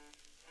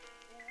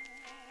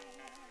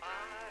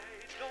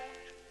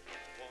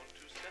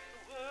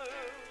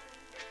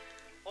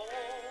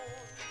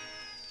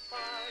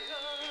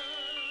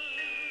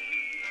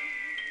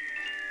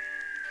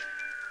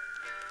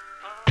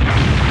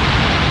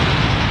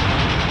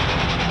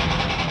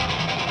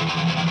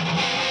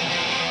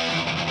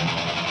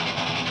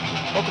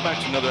Welcome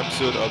back to another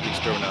episode of the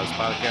Exterminatus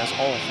Podcast,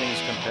 all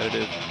things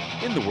competitive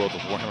in the world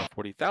of Warhammer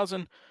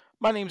 40,000.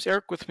 My name's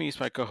Eric. With me is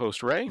my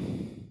co-host Ray,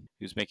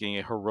 who's making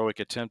a heroic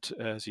attempt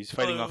as he's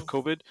fighting off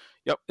COVID.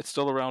 Yep, it's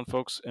still around,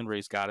 folks, and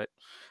Ray's got it.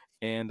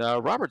 And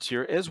Robert's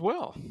here as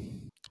well.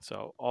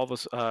 So all of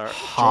us are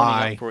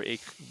joining up for a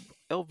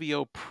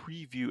LVO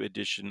preview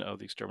edition of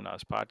the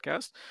Exterminatus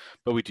Podcast.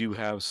 But we do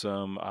have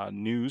some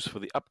news for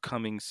the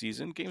upcoming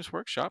season. Games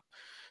Workshop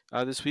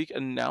this week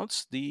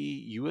announced the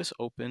U.S.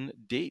 Open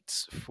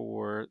dates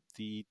for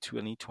the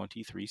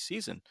 2023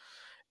 season.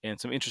 And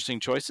some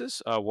interesting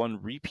choices.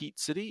 One repeat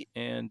city,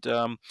 and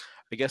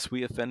I guess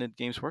we offended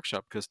Games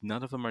Workshop because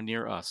none of them are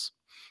near us.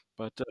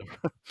 But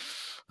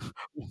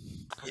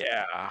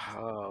yeah,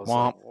 all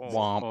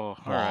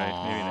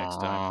right, maybe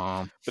next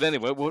time. But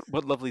anyway,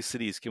 what lovely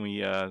cities can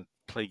we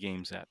play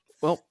games at?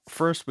 Well,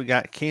 first we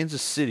got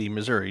Kansas City,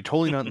 Missouri,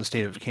 totally not in the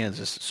state of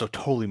Kansas, so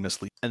totally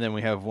misleading. And then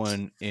we have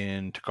one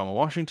in Tacoma,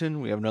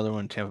 Washington. We have another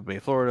one in Tampa Bay,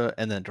 Florida.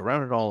 And then to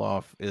round it all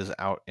off is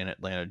out in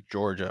Atlanta,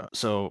 Georgia.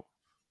 So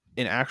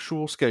in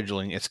actual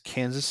scheduling, it's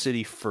Kansas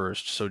City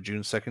first, so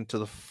June 2nd to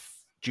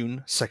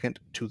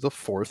the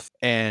 4th.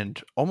 And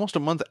almost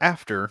a month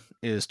after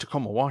is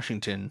Tacoma,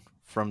 Washington,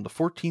 from the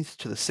 14th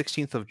to the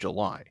 16th of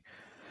July.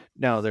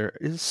 Now, there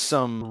is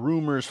some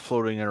rumors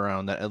floating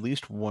around that at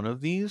least one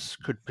of these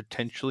could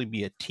potentially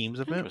be a teams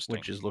event,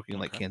 which is looking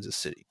like Kansas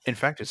City. In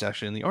fact, it's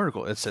actually in the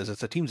article. It says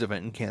it's a teams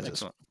event in Kansas.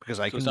 Excellent. Because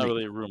so it's not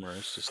really a rumor.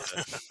 It's just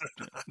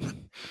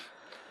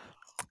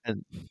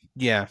and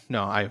yeah,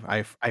 no,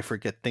 I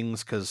forget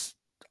things because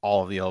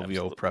all of the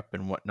LVO prep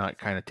and whatnot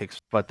kind of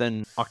takes. But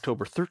then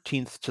October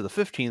 13th to the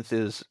 15th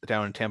is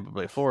down in Tampa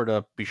Bay,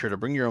 Florida. Be sure to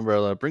bring your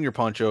umbrella, bring your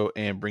poncho,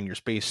 and bring your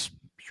space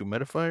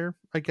humidifier,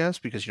 I guess,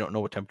 because you don't know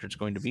what temperature it's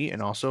going to be,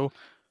 and also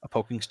a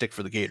poking stick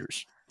for the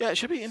Gators. Yeah, it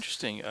should be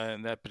interesting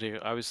in that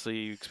particular. Obviously,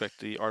 you expect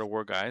the Art of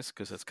War guys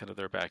because that's kind of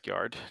their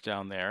backyard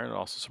down there, and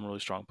also some really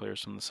strong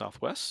players from the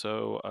Southwest,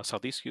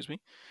 Southeast, excuse me.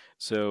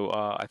 So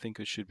I think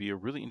it should be a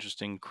really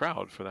interesting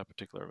crowd for that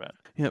particular event.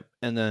 Yep,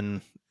 and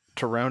then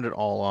to round it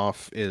all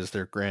off is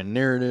their grand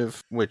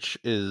narrative, which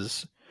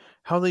is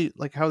how they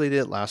did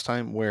it last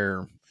time,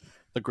 where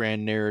the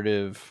grand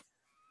narrative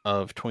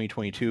of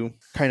 2022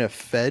 kind of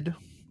fed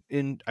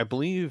in. I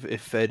believe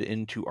it fed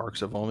into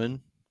Arcs of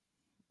Omen,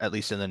 at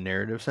least in the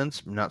narrative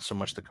sense, not so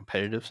much the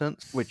competitive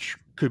sense, which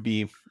could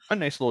be a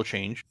nice little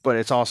change. But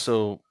it's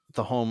also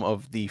the home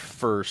of the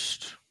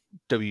first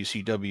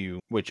WCW,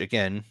 which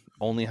again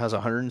only has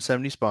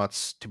 170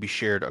 spots to be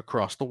shared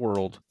across the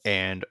world,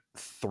 and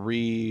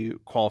 3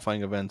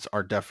 qualifying events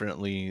are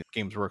definitely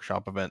Games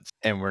Workshop events,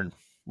 and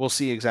we'll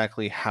see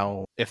exactly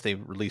how, if they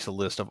release a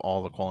list of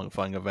all the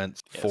qualifying events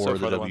for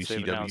the WCW. The ones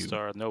they've announced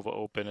are Nova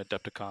Open,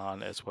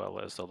 Adepticon, as well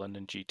as the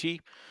London GT.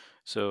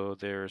 So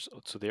there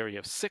you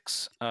have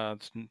 6 to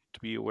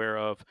be aware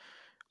of.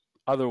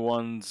 Other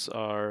ones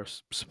are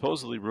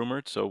supposedly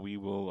rumored, so we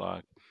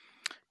will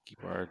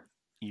keep our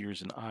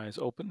ears and eyes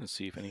open and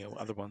see if any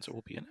other ones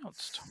will be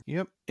announced.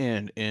 Yep,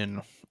 and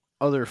in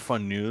other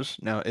fun news,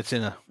 now it's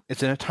in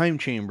a time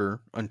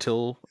chamber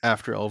until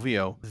after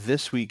LVO.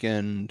 This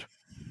weekend,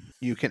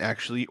 you can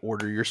actually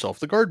order yourself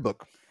the guard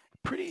book.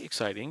 Pretty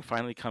exciting,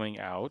 finally coming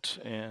out,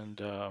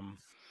 and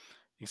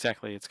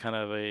exactly, it's kind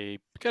of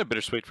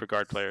bittersweet for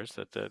guard players.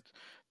 That the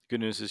good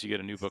news is you get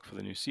a new book for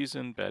the new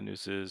season. Bad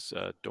news is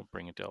don't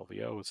bring it to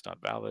LVO; it's not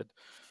valid.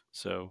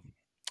 So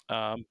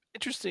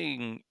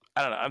interesting.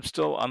 I don't know. I'm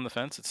still on the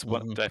fence. It's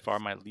by far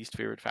my least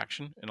favorite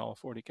faction in all of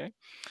 40K,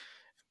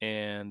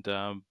 and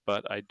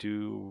but I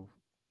do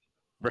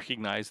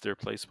recognize their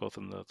place both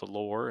in the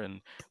lore, and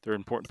they're an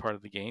important part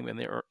of the game, and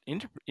they are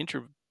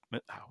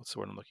what's the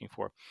word I'm looking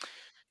for?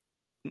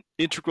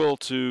 Integral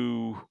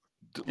to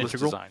list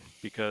design,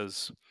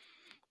 because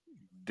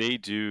they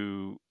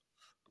do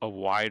a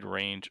wide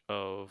range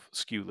of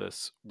SKU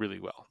lists really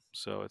well.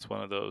 So it's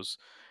one of those,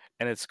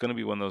 and it's going to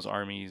be one of those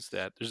armies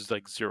that there's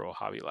like zero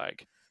hobby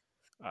lag.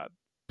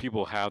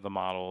 People have the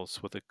models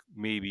with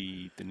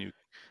maybe the new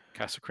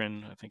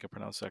Kasserkin, I think I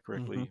pronounced that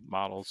correctly,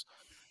 models.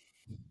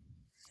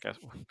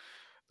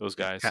 Those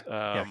guys.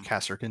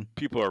 Kasserkin.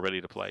 People are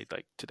ready to play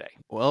like today.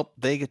 Well,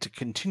 they get to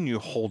continue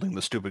holding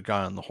the stupid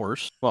guy on the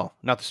horse. Well,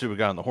 not the stupid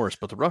guy on the horse,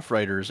 but the Rough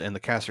Riders and the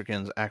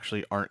Kasserkins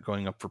actually aren't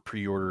going up for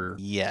pre-order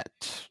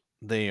yet.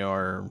 They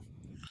are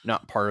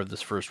not part of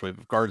this first wave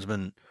of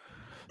guardsmen.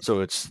 So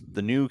it's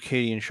the new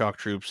Cadian shock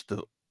troops,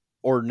 the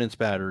ordnance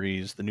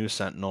batteries, the new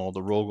Sentinel,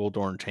 the Rogel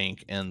Dorn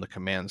tank, and the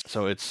commands.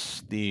 So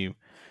it's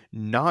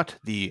not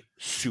the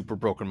super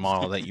broken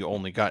model that you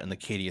only got in the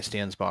Cadia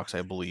stands box,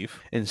 I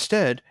believe.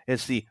 Instead,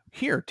 it's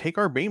here, take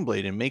our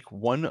Baneblade and make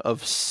one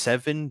of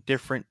 7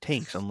 different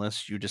tanks,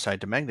 unless you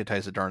decide to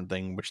magnetize the darn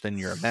thing, which then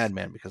you're a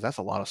madman, because that's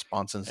a lot of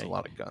sponsons and a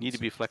lot of guns. You need to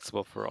be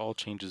flexible for all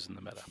changes in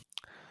the meta.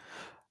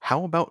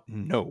 How about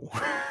no?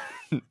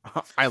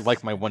 I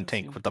like my one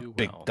tank with the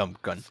big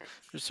dump gun.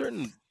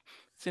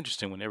 It's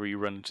interesting whenever you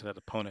run into that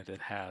opponent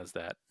that has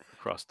that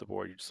across the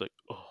board, you're just like,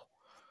 oh.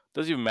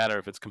 Doesn't even matter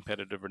if it's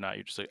competitive or not.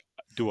 You're just like,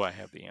 do I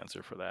have the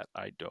answer for that?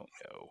 I don't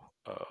know.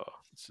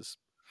 It's just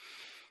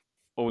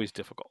always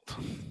difficult.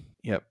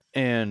 Yep.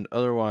 And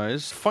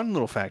otherwise, fun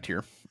little fact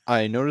here.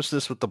 I noticed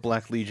this with the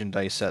Black Legion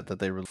dice set that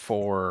they released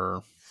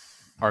for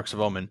Arcs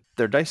of Omen.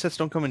 Their dice sets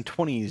don't come in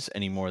 20s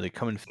anymore. They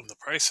come in. And the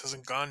price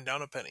hasn't gone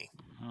down a penny.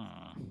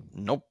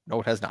 Nope.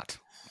 No, it has not.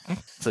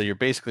 So you're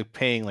basically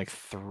paying like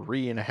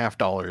 $3.50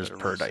 Better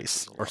per lose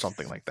dice a or lot.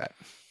 something like that.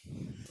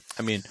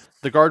 I mean,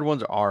 the Guard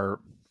ones are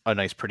a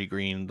nice, pretty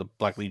green. The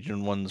Black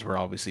Legion ones were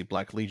obviously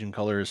Black Legion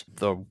colors.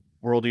 The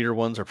World Eater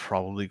ones are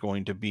probably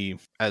going to be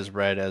as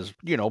red as,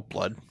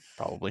 blood,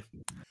 probably.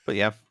 But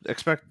yeah,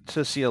 expect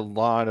to see a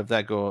lot of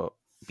that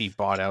be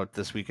bought out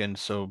this weekend,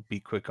 so be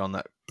quick on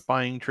that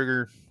buying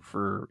trigger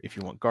for if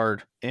you want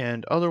Guard.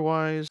 And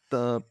otherwise,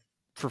 for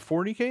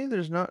 40K,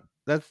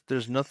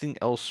 there's nothing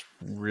else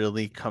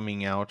really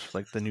coming out.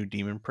 Like the new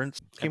Demon Prince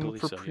I came up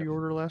believe for so, yep.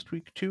 pre-order last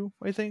week too,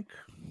 I think.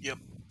 Yep,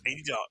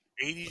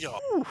 $80.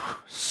 Ooh,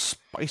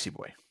 spicy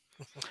boy.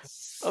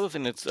 Other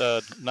thing that's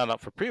not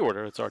out for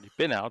pre-order, it's already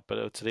been out,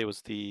 but today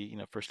was the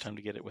first time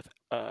to get it with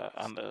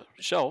on the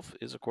shelf,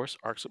 is of course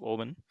Arcs of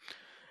Omen.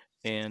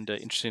 And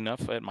interesting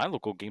enough, at my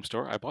local game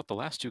store, I bought the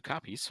last 2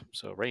 copies.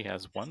 So Ray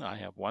has one, I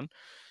have one.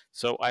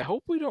 So I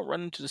hope we don't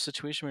run into the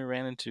situation we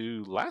ran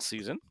into last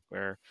season,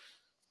 where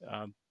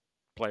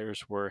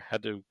players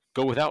had to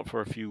go without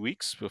for a few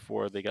weeks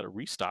before they got a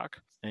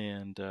restock.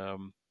 And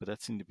but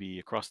that seemed to be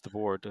across the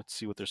board. Let's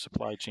see what their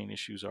supply chain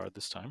issues are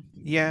this time.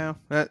 Yeah,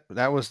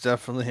 that was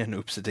definitely an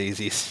oopsie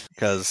daisies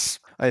because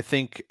I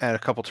think at a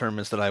couple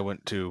tournaments that I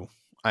went to,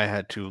 I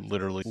had to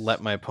literally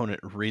let my opponent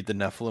read the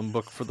Nephilim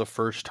book for the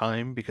first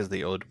time because they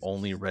had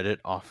only read it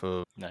off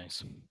of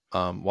Nice.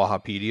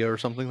 Wahapedia or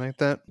something like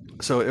that.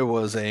 So it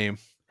was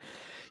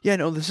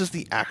this is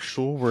the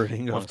actual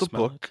wording Want of to the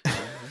smell book. it? Yeah,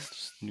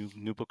 just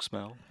new book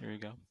smell. Here you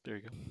go. There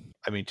you go.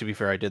 I mean, to be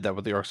fair, I did that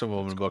with the Arcs of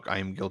Omen book. I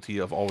am guilty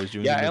of always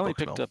doing Yeah, the I new only book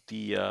picked smell. up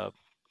the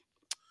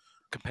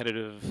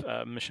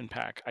competitive mission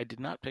pack. I did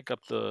not pick up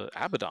the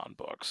Abaddon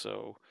book,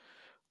 so.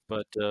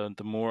 But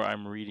the more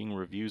I'm reading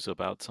reviews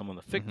about some of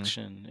the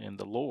fiction and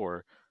the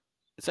lore,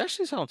 it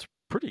actually sounds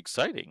pretty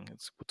exciting.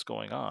 It's what's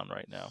going on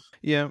right now.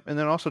 Yeah, and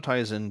that also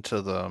ties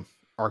into the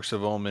Arcs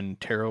of Omen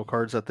tarot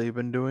cards that they've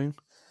been doing.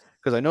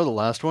 Because I know the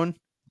last one,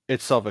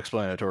 it's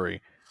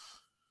self-explanatory.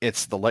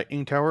 It's the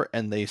Lightning Tower,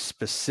 and they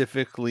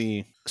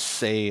specifically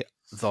say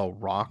the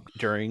Rock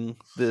during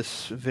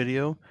this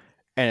video,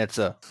 and it's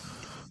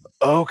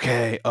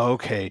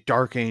okay,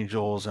 Dark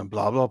Angels and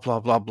blah blah blah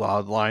blah blah.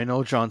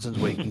 Lionel Johnson's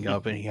waking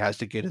up and he has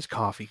to get his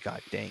coffee.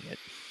 God dang it!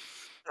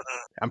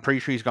 I'm pretty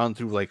sure he's gone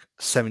through like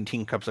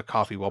 17 cups of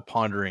coffee while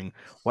pondering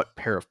what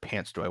pair of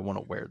pants do I want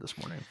to wear this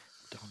morning.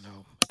 Don't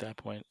know at that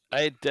point.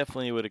 I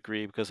definitely would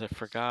agree because I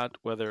forgot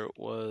whether it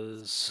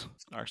was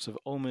Arcs of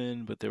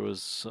Omen, but there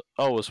was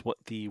it was what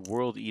the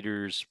World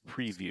Eaters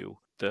preview.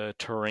 The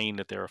terrain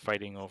that they were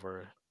fighting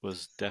over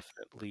was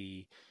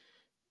definitely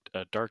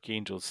Dark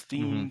Angels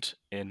themed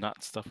and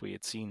not stuff we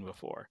had seen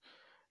before.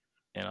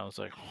 And I was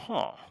like,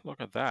 huh, look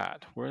at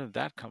that. Where did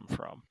that come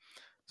from?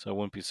 So I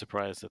wouldn't be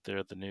surprised that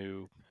they're the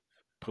new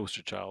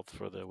poster child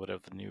for whether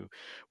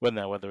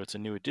it's a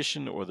new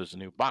edition or there's a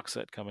new box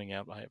set coming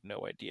out. I have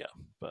no idea.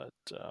 But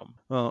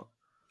well,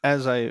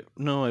 as I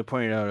know, I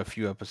pointed out a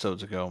few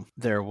episodes ago,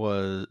 there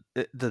was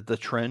the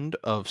trend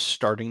of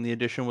starting the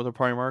edition with a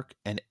Primarch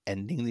and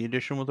ending the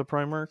edition with a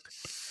Primarch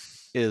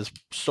is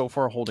so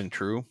far holding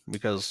true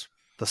because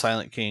the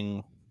Silent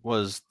King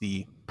was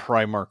the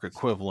Primarch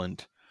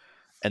equivalent,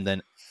 and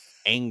then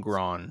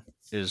Angron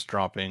is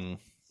dropping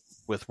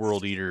with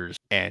World Eaters,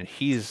 and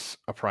he's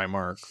a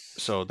Primarch,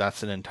 so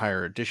that's an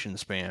entire edition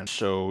span.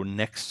 So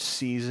next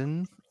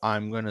season,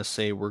 I'm gonna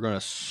say we're gonna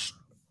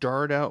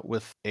start out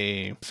with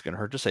it's gonna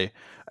hurt to say,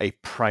 a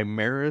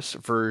Primaris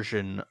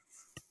version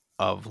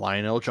of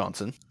Lionel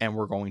Johnson, and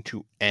we're going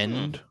to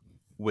end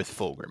with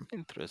Fulgrim.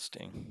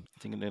 Interesting. I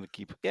think they're going to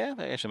keep. Yeah,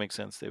 that actually makes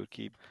sense. They would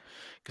keep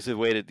because the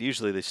way that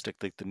usually they stick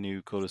like the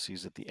new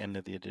codices at the end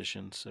of the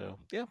edition. So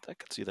yeah, I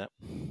could see that.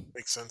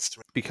 Makes sense to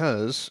me.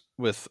 Because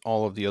with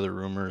all of the other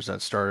rumors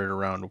that started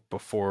around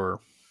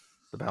before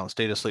the Balanced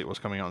Data Slate was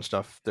coming out and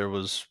stuff, there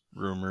was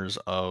rumors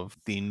of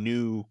the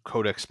new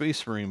Codex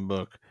Space Marine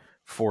book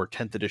for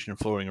 10th edition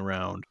floating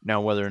around.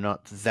 Now, whether or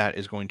not that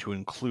is going to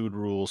include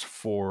rules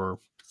for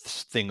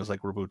things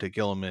like Roboute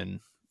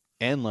Gilliman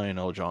and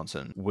Lionel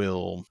Johnson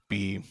will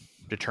be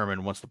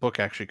determined once the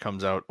book actually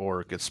comes out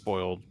or gets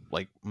spoiled,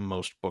 like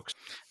most books.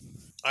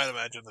 I'd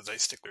imagine that they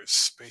stick their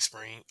Space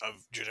Marine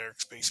of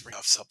generic Space Marine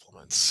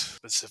supplements,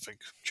 specific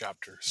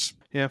chapters.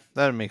 Yeah,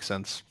 that would make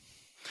sense.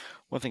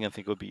 One thing I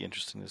think would be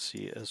interesting to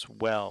see as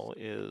well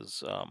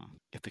is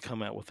if they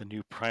come out with a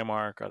new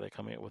Primarch, are they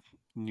coming out with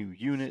new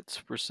units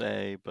per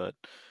se, but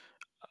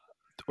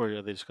or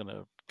are they just going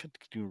to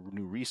do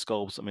new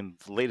resculpts? I mean,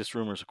 the latest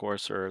rumors, of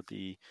course, are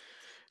the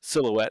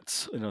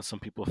silhouettes. Some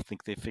people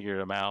think they figured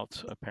them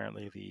out.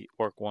 Apparently, the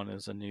Orc one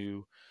is a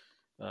new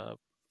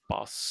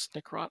Boss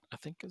Snickrot, I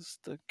think is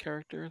the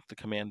character, the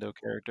commando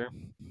character.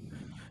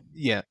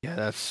 Yeah,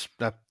 that's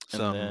And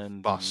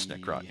then Boss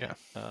Snickrot, yeah.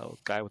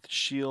 Guy with the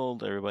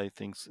shield. Everybody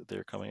thinks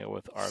they're coming out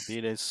with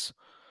Arbides,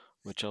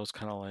 which I was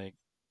kind of like,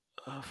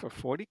 For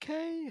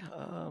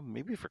 40K,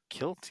 maybe for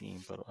Kill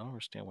Team, but I don't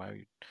understand why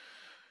you.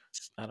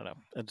 I don't know.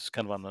 I'm just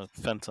kind of on the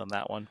fence on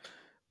that one,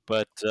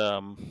 but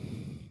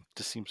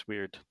just seems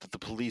weird that the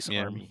police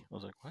Yeah. army. I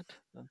was like, what?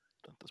 That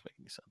doesn't make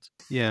any sense.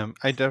 Yeah,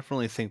 I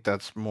definitely think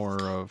that's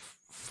more of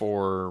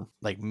for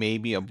like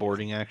maybe a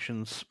boarding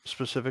actions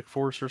specific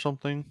force or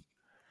something,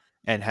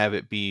 and have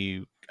it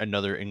be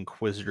another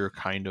Inquisitor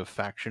kind of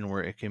faction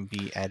where it can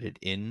be added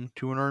in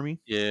to an army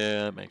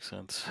Yeah, that makes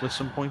sense. with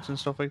some points and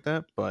stuff like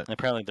that. But And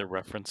apparently, they're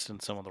referenced in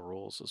some of the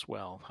rules as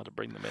well, how to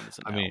bring them in as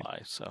an I mean, ally.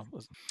 So,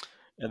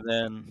 and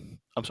then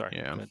I'm sorry.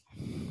 yeah, Go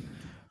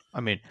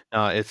ahead.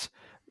 it's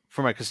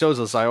for my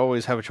Custodes. I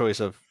always have a choice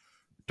of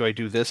do I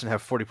do this and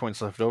have 40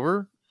 points left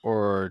over,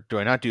 or do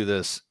I not do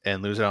this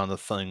and lose out on the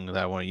thing that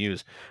I want to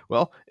use?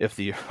 Well, if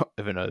the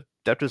if an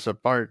Adeptus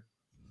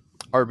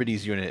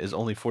Arbites unit is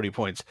only 40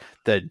 points,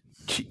 then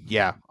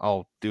yeah,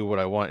 I'll do what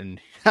I want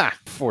and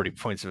 40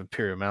 points of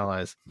Imperium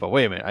allies. But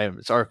wait a minute, I am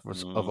it's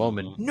Archivist of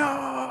Omen. No,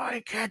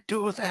 I can't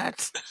do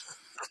that.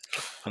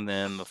 And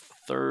then the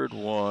third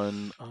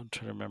one, I'm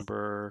trying to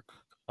remember.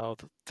 I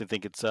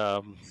think it's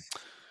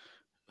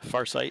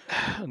Farsight,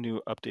 a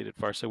new updated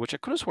Farsight, which I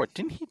could have sworn,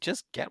 didn't he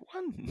just get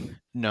one?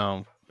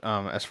 No,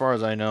 as far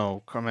as I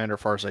know, Commander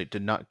Farsight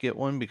did not get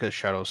one because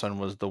Shadow Sun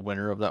was the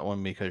winner of that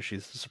one because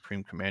she's the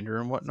Supreme Commander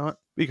and whatnot.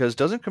 Because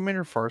doesn't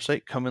Commander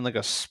Farsight come in like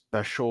a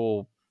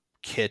special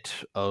kit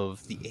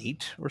of the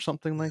 8 or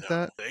something like No,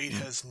 that? the 8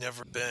 has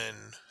never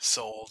been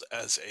sold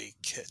as a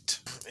kit.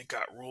 It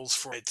got rules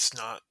for it. It's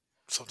not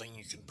something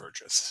you can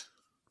purchase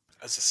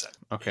as a set.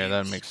 Okay,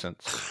 that makes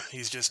sense.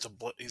 He's just a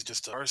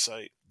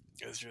Farsight.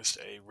 Is just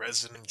a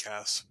resonant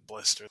cast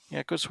blister. Yeah,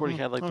 I could have sworn he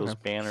had like those Okay.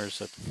 banners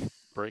that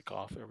break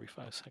off every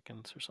 5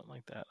 seconds or something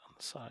like that on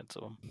the sides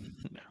of them.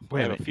 Yeah,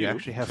 Wait I a have minute, you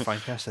actually have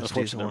Finecast that stays in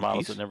Unfortunately, they're one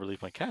models piece? that never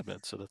leave my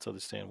cabinet, so that's how they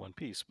stay in one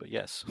piece. But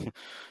yes,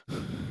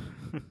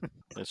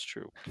 that's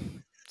true.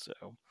 So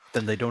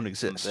Then they don't and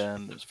exist.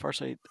 then there's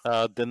Farsight.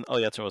 Then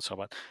that's what I was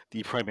talking about.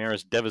 The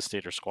Primaris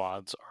Devastator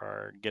squads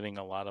are getting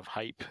a lot of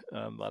hype.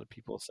 A lot of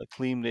people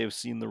claim they've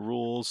seen the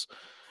rules,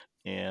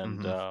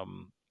 and I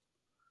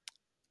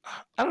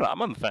don't know.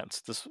 I'm on the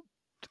fence.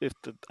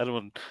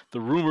 The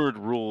rumored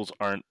rules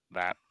aren't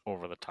that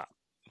over the top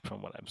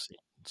from what I'm seeing.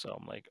 So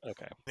I'm like,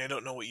 okay. I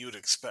don't know what you would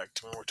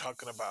expect. I mean, we're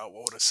talking about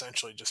what would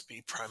essentially just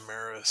be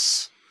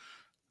Primaris,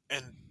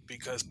 and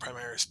because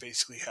Primaris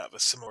basically have a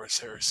similar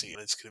heresy,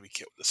 and it's going to be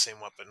kit with the same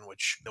weapon.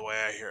 Which the way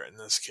I hear it in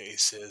this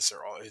case is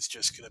it's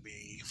just going to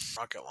be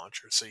rocket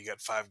launchers. So you got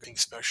 5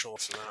 things special,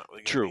 so they're not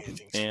really going to be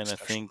anything And I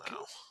special think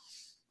now.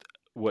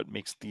 what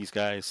makes these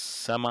guys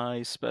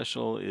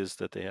semi-special is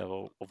that they have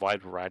a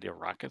wide variety of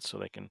rockets, so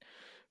they can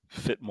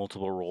fit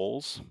multiple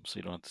roles. So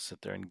you don't have to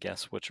sit there and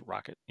guess which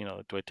rocket.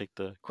 Do I take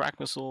the crack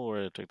missile or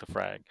do I take the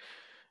frag?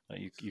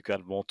 You've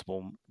got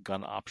multiple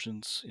gun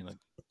options.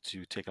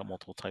 To take out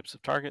multiple types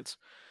of targets,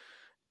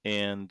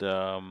 and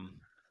there's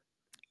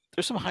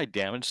some high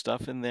damage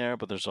stuff in there,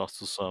 but there's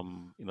also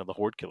some. The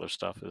horde killer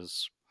stuff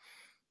is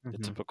the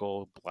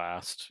typical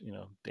blast,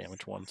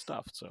 damage 1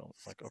 stuff. So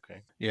like,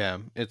 okay. Yeah,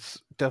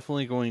 it's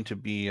definitely going to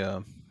be.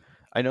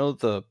 I know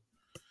the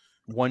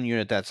one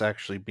unit that's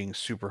actually being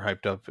super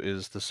hyped up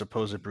is the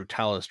supposed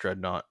Brutalis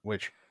Dreadnought,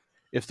 which,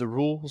 if the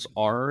rules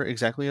are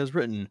exactly as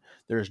written,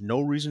 there is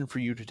no reason for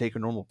you to take a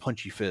normal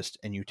Punchy Fist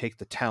and you take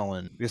the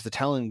Talon, because the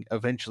Talon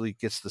eventually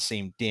gets the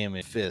same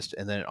damage fist,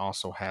 and then it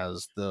also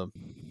has the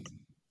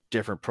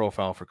different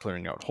profile for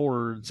clearing out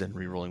hordes and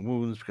rerolling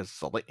wounds because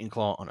it's a Lightning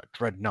Claw on a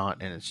Dreadnought,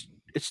 and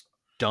it's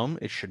dumb.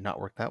 It should not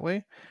work that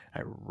way.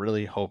 I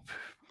really hope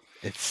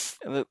it's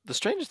And the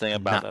strangest thing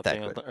about not that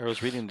that thing, good. I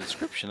was reading the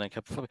description. I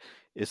kept flipping.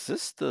 Is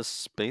this the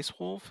Space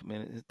Wolf? I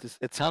mean,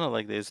 it sounded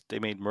like they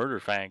made Murder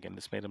Fang and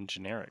this made him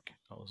generic.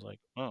 I was like,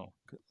 oh,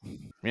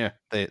 Yeah,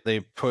 they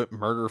put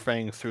Murder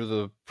Fang through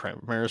the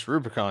Primaris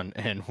Rubicon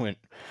and went,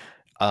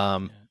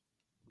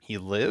 he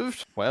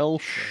lived? Well,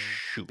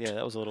 shoot. Yeah,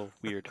 that was a little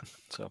weird.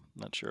 So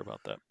not sure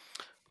about that.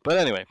 But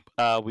anyway,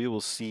 we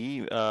will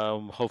see.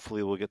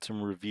 Hopefully, we'll get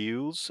some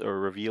reveals,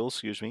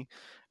 excuse me,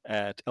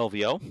 at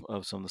LVO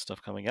of some of the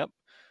stuff coming up.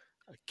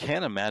 I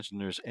can't imagine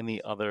there's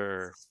any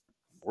other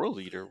World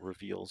Eater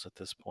reveals at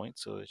this point,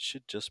 so it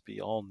should just be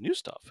all new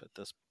stuff at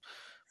this.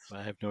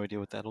 I have no idea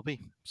what that'll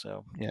be.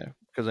 So yeah,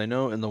 because I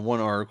know in the one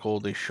article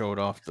they showed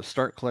off the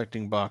Start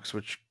Collecting box,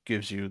 which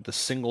gives you the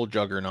single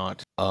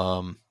Juggernaut,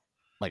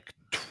 like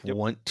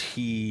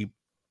 20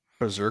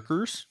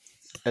 Berserkers,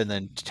 and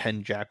then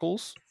 10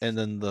 Jackals, and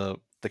then the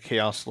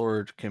Chaos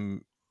Lord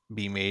can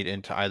be made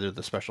into either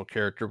the special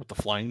character with the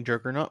flying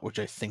Juggernaut, which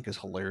I think is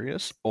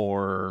hilarious,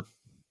 or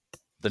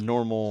the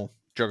normal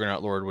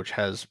Juggernaut Lord, which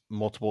has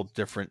multiple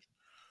different.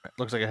 It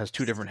looks like it has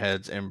 2 different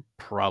heads and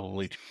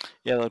probably.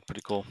 Yeah, that looked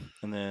pretty cool.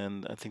 And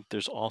then I think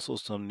there's also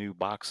some new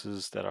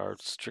boxes that are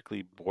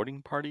strictly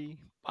boarding party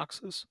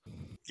boxes.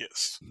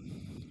 Yes.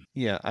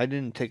 Yeah, I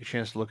didn't take a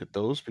chance to look at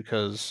those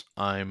because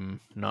I'm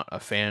not a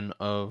fan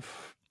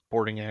of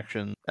boarding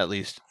action, at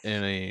least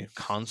in a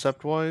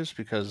concept wise,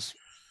 because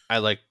I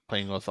like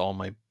playing with all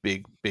my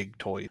big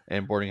toys,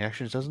 and boarding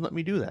actions doesn't let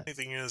me do that. The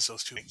thing is,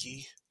 those 2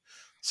 Mickey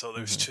So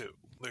there's two.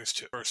 There's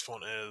two. First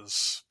one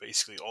is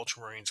basically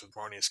Ultramarines with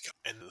Marnius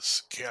and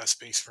this Chaos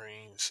Space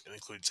Marines, and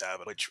includes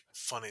Abaddon. Which,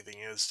 funny thing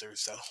is,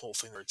 there's that whole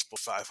thing where it's both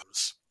 5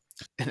 items.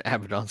 And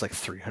Abaddon's like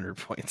 300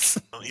 points.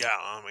 Yeah,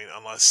 I mean,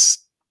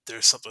 unless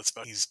there's something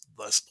about he's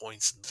less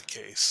points in the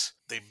case.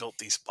 They built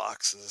these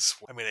boxes.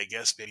 I mean, I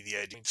guess maybe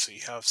the idea so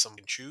you have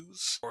someone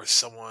choose, or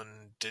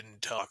someone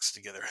didn't tell us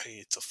together, hey,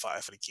 it's a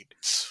 5 to keep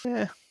it.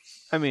 Yeah,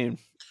 I mean,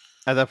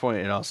 at that point,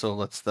 it also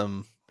lets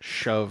them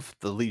shove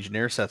the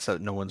Legionnaire sets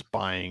that no one's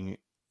buying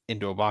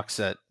into a box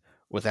set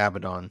with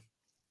Abaddon,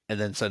 and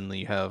then suddenly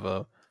you have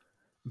a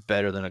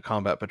better than a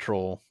combat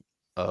patrol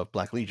of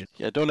Black Legion.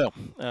 Yeah, don't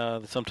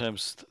know.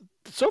 Sometimes,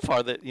 so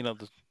far that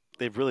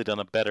they've really done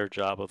a better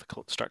job of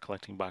start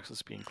collecting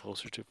boxes being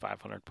closer to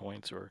 500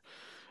 points or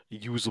a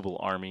usable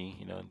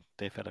army.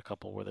 They've had a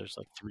couple where there's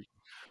like three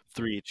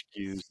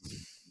HQs.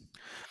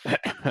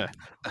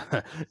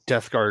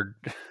 Death Guard,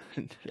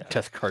 Yeah.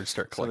 Death Guard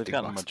start So they've collecting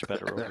gotten boxes. much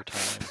better over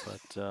time,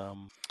 but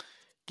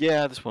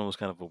yeah, this one was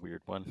kind of a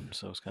weird one.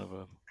 So it's kind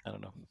of I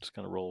don't know, just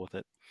kind of roll with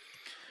it.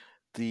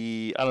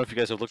 I don't know if you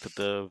guys have looked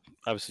at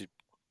obviously,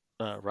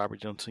 Robert,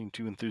 you don't seem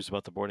too enthused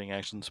about the boarding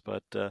actions,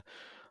 but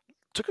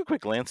took a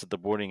quick glance at the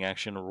boarding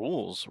action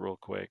rules real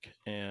quick,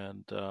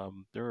 and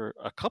there are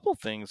a couple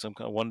things I'm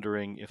kind of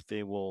wondering if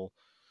they will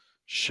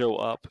show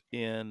up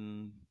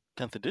in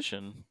 10th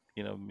edition,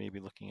 maybe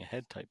looking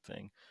ahead type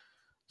thing.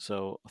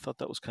 So I thought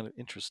that was kind of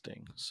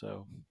interesting.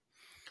 So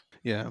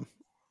Yeah.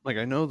 Like,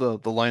 I know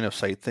the line of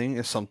sight thing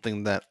is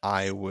something that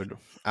I would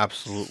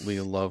absolutely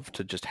love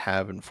to just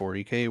have in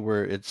 40K,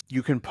 where it's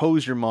you can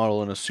pose your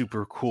model in a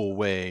super cool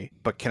way,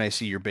 but can I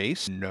see your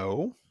base?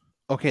 No.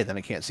 Okay, then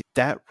I can't see.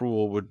 That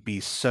rule would be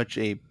such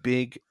a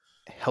big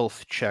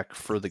health check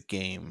for the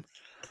game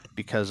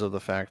because of the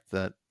fact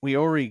that we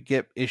already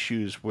get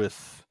issues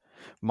with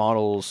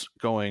models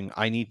going,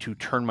 I need to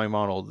turn my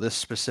model this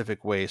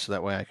specific way so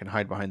that way I can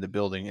hide behind the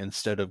building,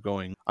 instead of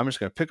going, I'm just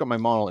going to pick up my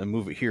model and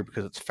move it here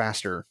because it's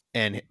faster,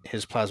 and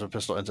his plasma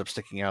pistol ends up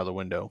sticking out of the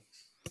window,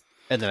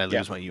 and then I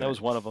lose my unit. That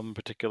was one of them in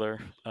particular.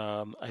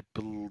 I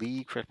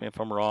believe, correct me if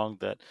I'm wrong,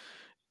 that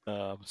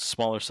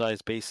smaller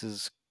size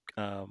bases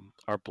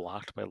are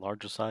blocked by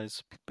larger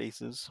size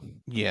bases.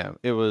 Yeah,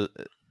 it was.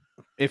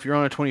 If you're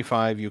on a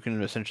 25, you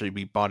can essentially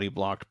be body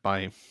blocked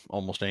by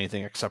almost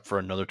anything except for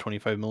another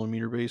 25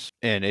 millimeter base,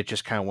 and it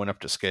just kind of went up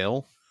to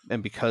scale.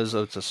 And because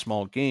it's a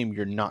small game,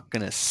 you're not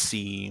going to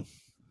see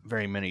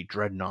very many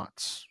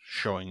dreadnoughts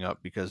showing up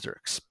because they're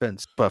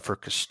expensive. But for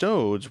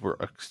custodes, we're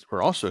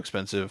also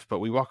expensive, but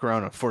we walk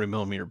around on 40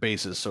 millimeter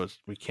bases, so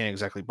we can't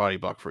exactly body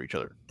block for each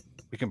other.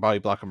 We can body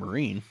block a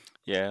Marine.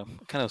 Yeah,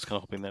 I was kind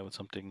of hoping that was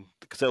something,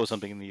 because that was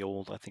something in the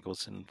old, I think it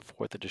was in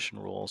 4th edition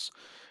rules.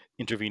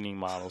 Intervening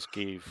models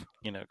gave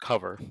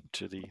cover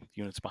to the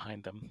units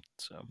behind them.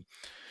 So,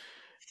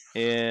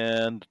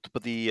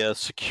 but the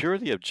secure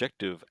the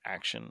objective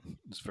action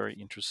is very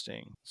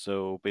interesting.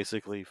 So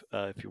basically,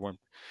 if you weren't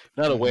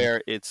not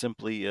aware, it's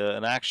simply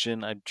an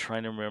action. I'm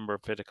trying to remember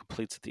if it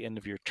completes at the end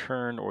of your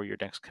turn or your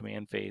next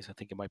command phase. I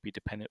think it might be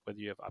dependent whether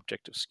you have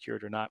objective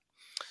secured or not.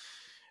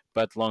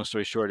 But long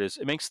story short is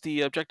it makes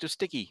the objective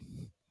sticky.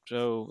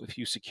 So if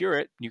you secure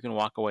it, you can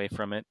walk away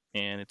from it,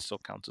 and it still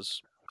counts as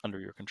under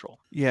your control.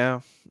 Yeah,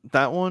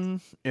 that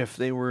one, if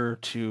they were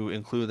to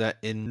include that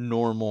in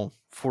normal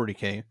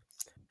 40K,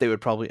 they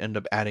would probably end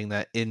up adding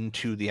that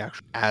into the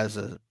action as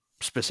a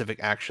specific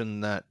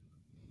action that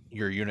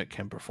your unit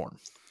can perform.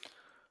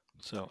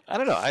 So I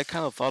don't know. I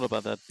kind of thought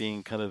about that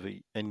being kind of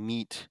a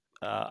neat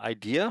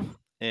idea,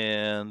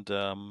 and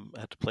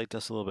had to play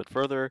test a little bit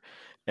further,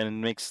 and it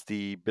makes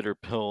the bitter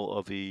pill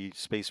of the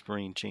Space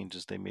Marine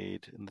changes they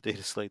made in the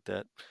data slate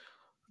that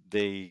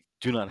they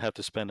do not have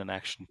to spend an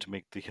action to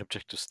make the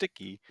objective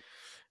sticky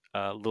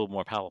a little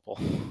more palatable.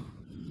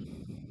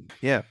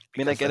 Yeah, I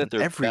mean, I get it,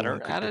 they're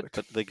better at it,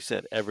 but like you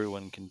said,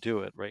 everyone can do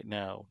it right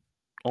now.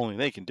 Only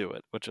they can do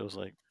it, which I was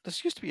like,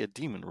 this used to be a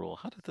demon rule.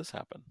 How did this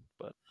happen?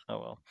 But oh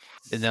well.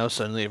 And now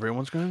suddenly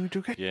everyone's going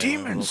to get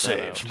demon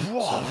saves.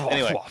 So,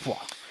 anyway,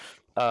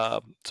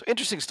 so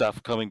interesting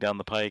stuff coming down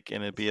the pike,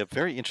 and it'd be a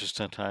very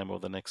interesting time over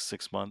the next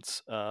 6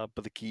 months.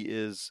 But the key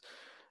is,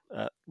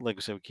 like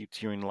we said, we keep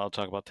hearing a lot of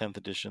talk about 10th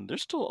edition.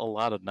 There's still a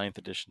lot of 9th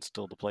edition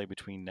still to play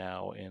between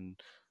now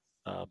and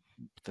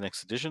the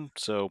next edition.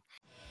 So,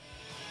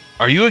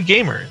 are you a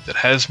gamer that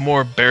has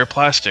more bare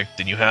plastic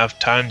than you have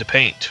time to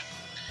paint?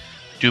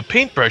 Do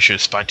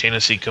paintbrushes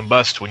spontaneously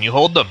combust when you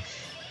hold them?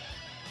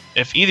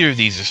 If either of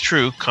these is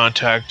true,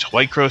 contact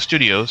White Crow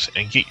Studios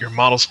and get your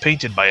models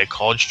painted by a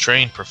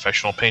college-trained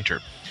professional painter.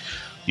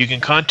 You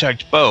can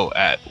contact Bo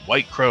at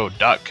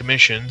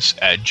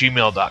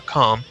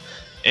whitecrow.commissions@gmail.com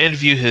and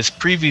view his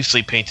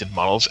previously painted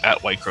models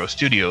at White Crow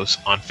Studios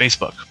on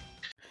Facebook.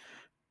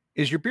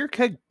 Is your beer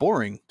keg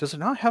boring? Does it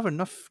not have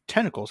enough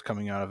tentacles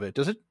coming out of it?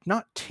 Does it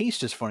not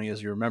taste as funny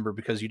as you remember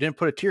because you didn't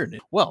put a tear in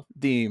it? Well,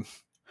 the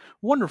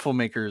wonderful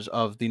makers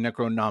of the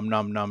Necro Nom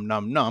Nom Nom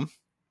Nom Nom,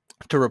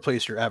 to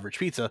replace your average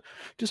pizza,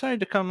 decided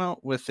to come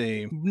out with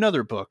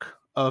another book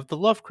of the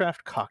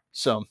Lovecraft cocktail.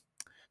 So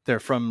they're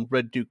from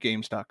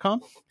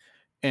reddukegames.com,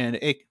 and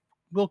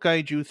will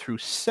guide you through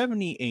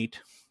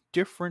 78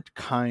 different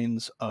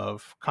kinds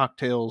of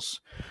cocktails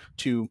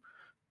to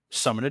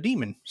summon a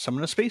demon,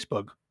 summon a space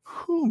bug.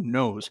 Who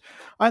knows?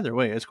 Either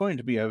way, it's going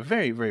to be a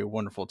very, very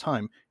wonderful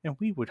time, and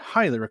we would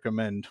highly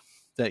recommend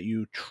that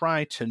you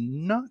try to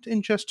not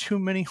ingest too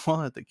many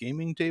while at the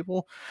gaming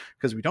table,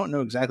 because we don't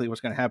know exactly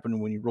what's going to happen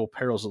when you roll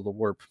Perils of the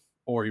Warp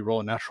or you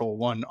roll a natural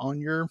 1 on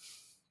your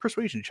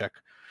persuasion check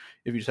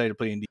if you decide to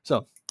play D&D.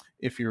 So,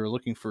 if you're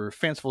looking for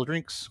fanciful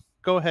drinks,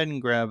 go ahead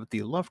and grab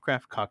the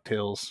Lovecraft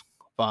cocktails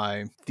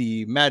by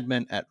the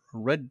madmen at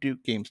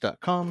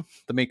reddukegames.com,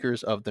 the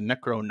makers of the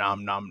Necro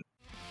Nom Nom.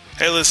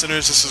 Hey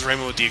listeners, this is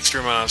Raymond with the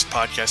Extreme Anonymous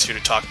Podcast here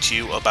to talk to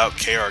you about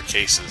KR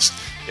Cases.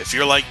 If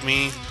you're like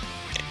me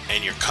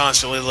and you're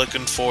constantly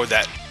looking for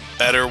that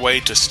better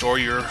way to store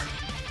your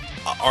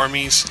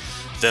armies,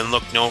 then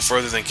look no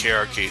further than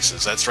KR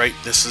Cases. That's right,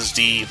 this is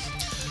the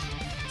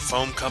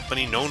foam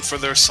company known for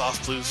their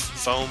soft blue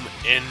foam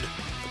in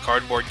the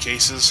cardboard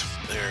cases.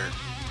 They're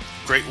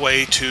a great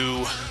way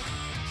to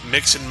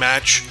mix and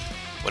match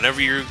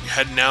whenever you're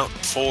heading out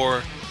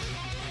for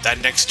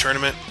that next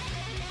tournament.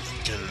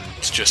 You can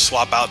just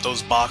swap out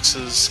those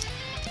boxes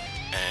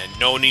and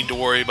no need to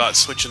worry about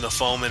switching the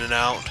foam in and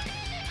out.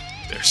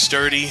 They're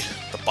sturdy,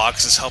 the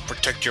boxes help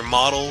protect your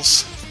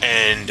models,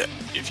 and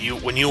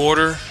when you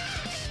order,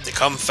 they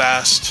come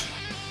fast,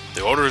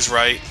 the order is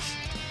right,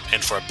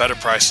 and for a better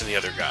price than the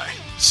other guy.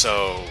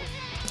 So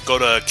go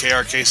to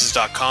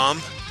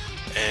krcases.com,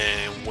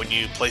 and when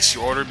you place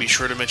your order, be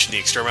sure to mention the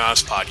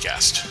Exterminatus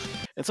Podcast.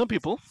 And some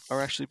people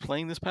are actually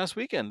playing this past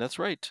weekend. That's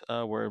right.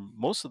 Where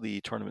most of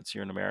the tournaments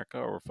here in America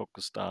are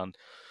focused on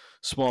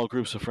small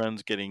groups of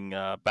friends getting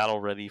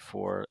battle ready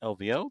for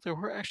LVO. There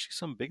were actually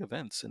some big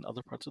events in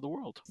other parts of the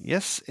world.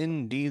 Yes,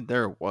 indeed,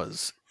 there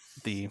was.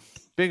 The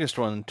biggest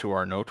one to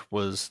our note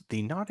was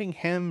the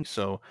Nottingham.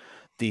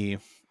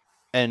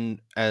 And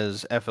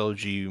as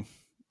FLG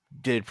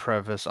did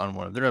preface on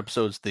one of their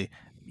episodes, the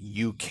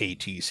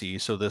UKTC.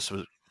 So this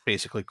was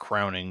basically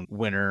crowning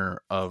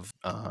winner of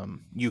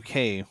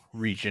UK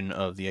region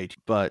of the IT.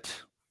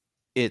 But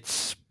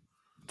it's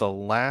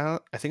I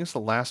think it's the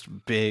last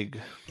big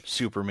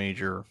super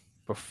major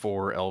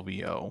before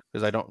LVO,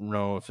 because I don't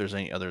know if there's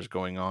any others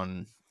going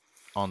on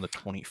the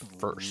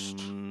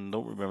 21st.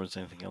 Don't remember there's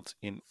anything else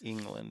in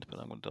England, but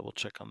I'm going to double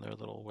check on their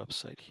little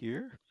website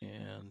here.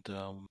 And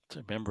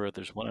remember,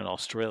 there's one in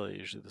Australia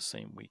usually the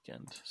same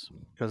weekend.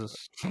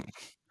 Because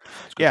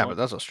yeah, but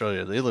that's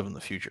Australia. They live in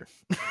the future.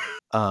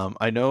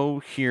 I know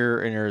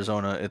here in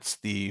Arizona, it's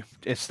the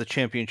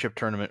championship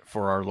tournament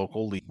for our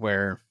local league,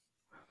 where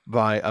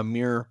by a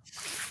mere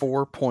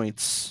 4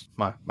 points,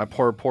 my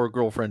poor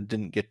girlfriend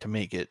didn't get to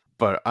make it,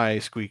 but I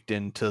squeaked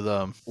into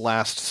the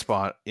last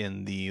spot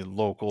in the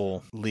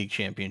local league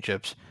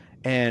championships,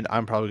 and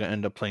I'm probably going to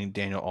end up playing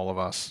Daniel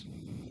Olivas.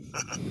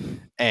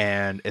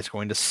 And it's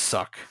going to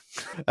suck.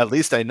 At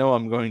least I know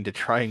I'm going to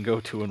try and go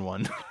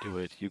 2-1. Do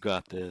it. You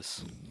got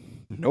this.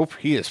 Nope,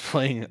 he is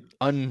playing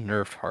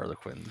unnerved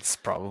Harlequins,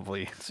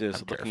 probably. So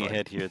looking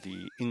ahead here,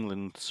 the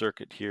England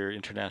circuit here,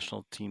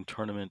 international team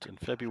tournament in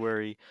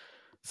February,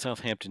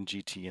 Southampton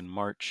GT in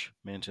March,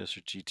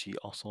 Manchester GT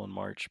also in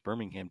March,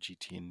 Birmingham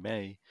GT in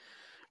May,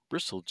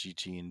 Bristol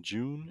GT in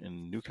June,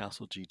 and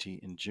Newcastle GT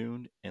in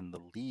June, and the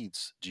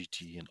Leeds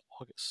GT in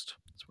August.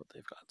 That's what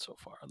they've got so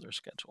far on their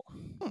schedule.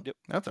 Yep.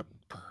 That's a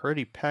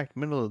pretty packed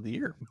middle of the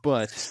year.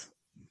 But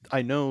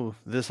I know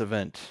this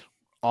event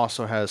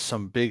also has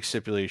some big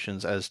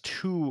stipulations, as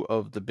 2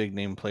 of the big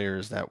name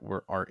players that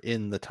are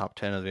in the top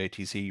 10 of the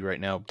ATC right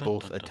now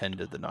both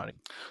attended the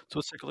Nottingham. So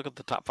let's take a look at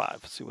the top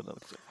 5. See what that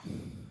looks like.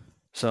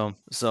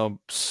 So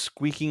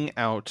squeaking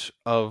out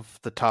of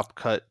the top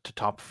cut to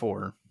top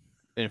 4,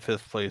 in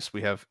 5th place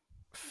we have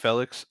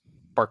Felix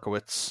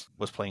Barkowitz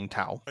was playing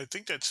Tau. I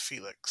think that's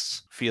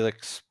Felix.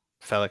 Felix.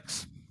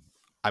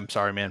 I'm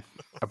sorry, man.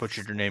 I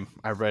butchered your name.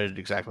 I read it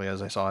exactly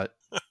as I saw it.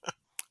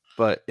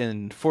 But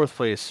in 4th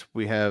place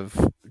we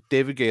have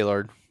David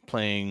Gaylord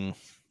playing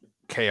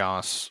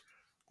Chaos,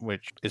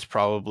 which is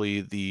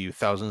probably the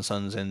Thousand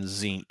Suns and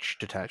Zinch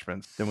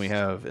detachments. Then we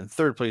have in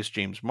 3rd place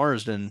James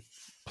Marsden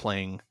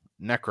playing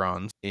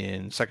Necrons.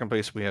 In 2nd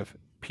place we have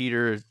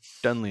Peter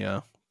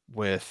Dunlea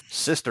with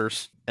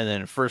Sisters, and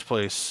then in 1st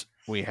place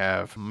we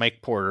have Mike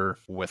Porter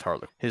with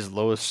Harlequin. His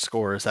lowest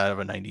score is that of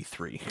a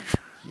 93.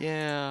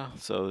 Yeah,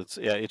 so it's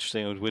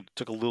interesting. It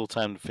took a little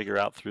time to figure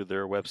out through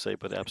their website,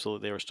 but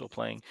absolutely they were still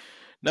playing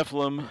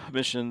Nephilim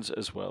missions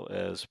as well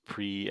as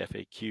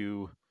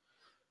pre-FAQ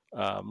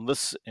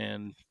lists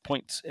and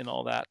points and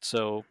all that.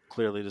 So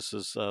clearly this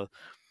is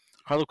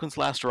Harlequin's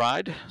last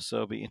ride. So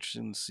it'll be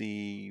interesting to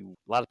see.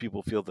 A lot of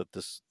people feel that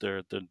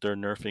their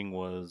nerfing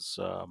was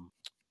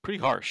pretty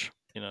harsh,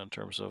 in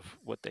terms of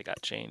what they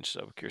got changed.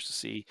 So I'm curious to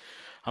see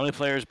how many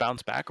players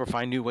bounce back or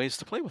find new ways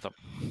to play with them.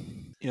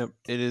 Yep,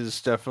 it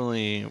is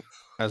definitely,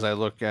 as I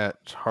look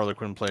at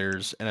Harlequin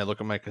players and I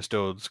look at my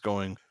custodes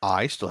going,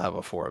 I still have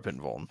a 4-up in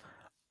Vuln.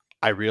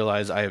 I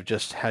realize I have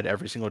just had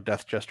every single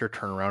Death Jester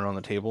turn around on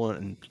the table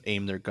and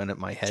aim their gun at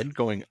my head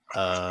going,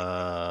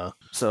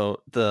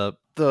 So the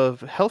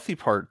healthy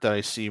part that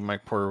I see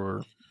Mike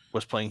Porter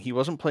was playing. He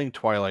wasn't playing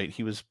Twilight.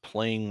 He was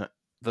playing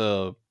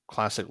the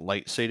classic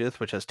Light Sadith,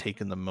 which has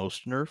taken the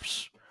most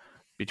nerfs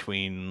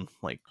between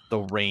like the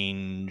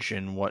range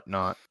and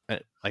whatnot,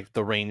 like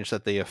the range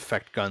that they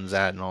affect guns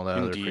at and all that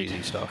other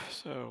crazy stuff.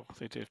 So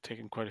they've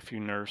taken quite a few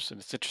nerfs,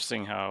 and it's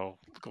interesting how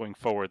going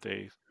forward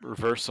they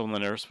reverse some of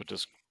the nerfs, but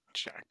just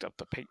jacked up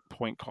the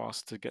point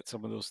cost to get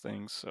some of those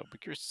things. So be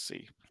curious to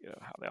see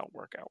how they all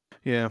work out.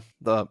 Yeah,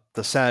 the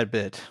sad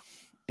bit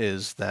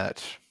is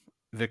that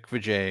Vic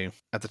Vijay,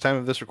 at the time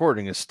of this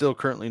recording, is still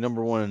currently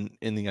number 1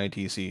 in the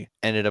ITC.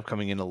 Ended up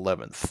coming in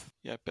 11th.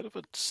 Yeah, a bit of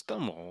a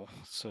stumble.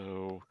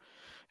 So,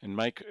 and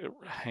Mike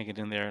hanging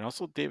in there, and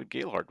also David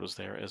Gaylord was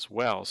there as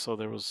well. So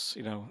there was,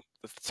 the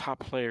top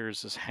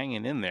players is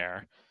hanging in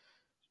there,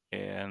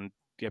 and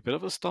yeah, a bit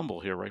of a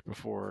stumble here right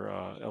before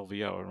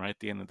LVO and right at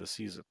the end of the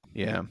season.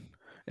 Yeah.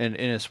 And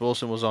Ennis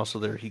Wilson was also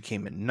there. He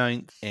came in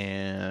 9th,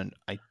 and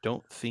I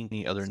don't think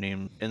any other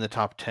name in the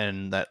top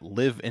 10 that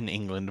live in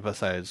England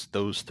besides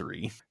those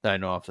 3 that I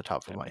know off the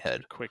top of my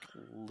head. Quick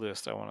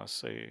list, I want to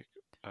say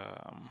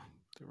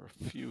there were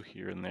a few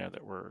here and there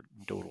that were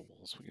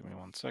notables. Give me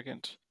 1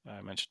 second.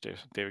 I mentioned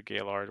David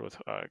Gaylord with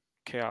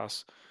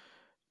Chaos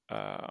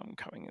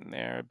coming in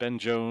there. Ben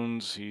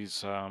Jones,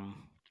 he's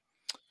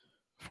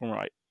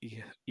former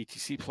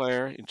ETC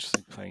player,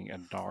 interesting playing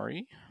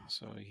Inari.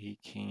 So he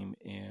came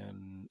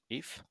in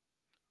 8th.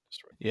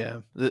 Yeah,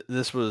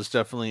 this was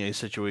definitely a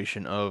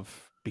situation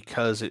of,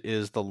 because it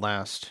is the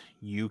last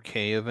UK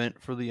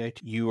event for the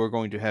IT, you are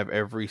going to have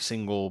every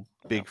single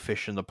big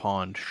fish in the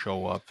pond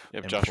show up.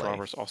 Yep, and Josh play.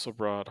 Roberts also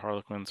brought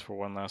Harlequins for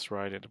one last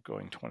ride, ended up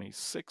going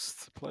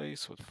 26th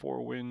place with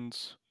 4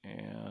 wins.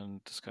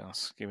 And just kind of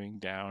skimming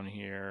down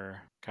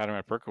here,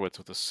 Conrad Berkowitz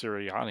with the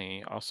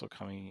Sirianni also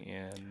coming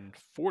in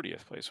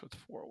 40th place with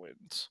 4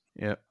 wins.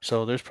 Yeah,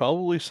 so there's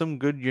probably some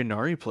good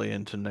Ynnari play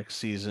into next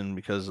season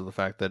because of the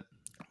fact that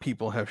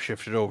people have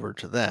shifted over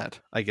to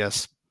that. I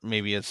guess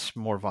maybe it's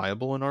more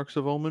viable in Arcs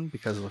of Omen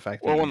because of the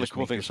fact that one of the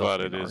cool things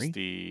about it is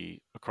the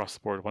across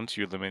the board, once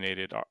you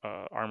eliminated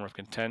Armor of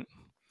Content,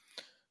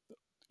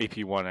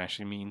 AP1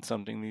 actually means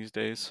something these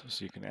days,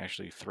 so you can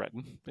actually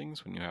threaten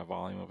things when you have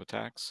volume of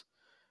attacks.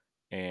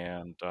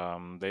 And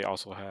they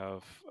also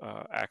have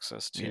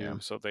access to,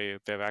 so they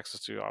have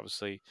access to,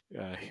 obviously,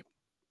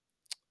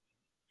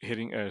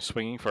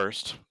 swinging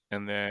first,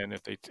 and then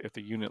if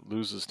the unit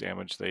loses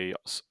damage, they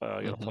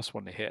get a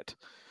 +1 to hit.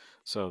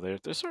 So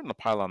they're starting to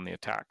pile on the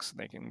attacks, and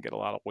they can get a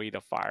lot of weight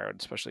of fire,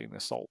 especially in the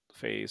assault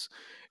phase.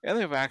 And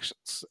they have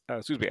access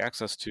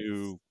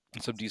to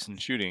some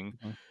decent shooting,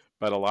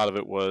 but a lot of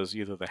it was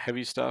either the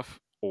heavy stuff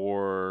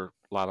or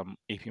a lot of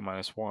AP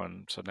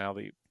 -1. So now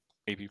the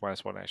AP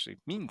 -1 actually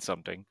means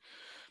something.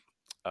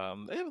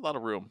 They have a lot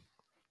of room,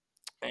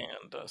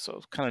 and so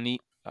it's kind of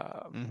neat.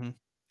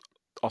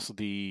 Also,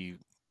 the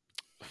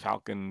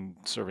Falcon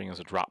serving as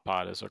a drop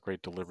pod is a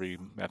great delivery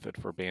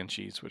method for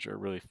Banshees, which are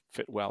really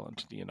fit well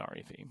into the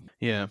Inari theme.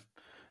 Yeah,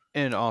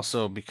 and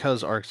also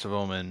because Arcs of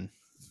Omen,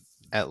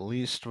 at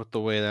least with the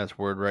way that's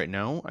worded right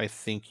now, I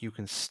think you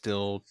can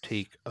still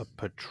take a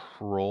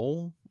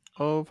patrol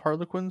of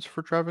Harlequins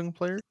for traveling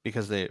players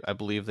because I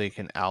believe they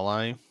can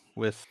ally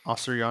with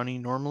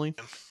Asuryani normally.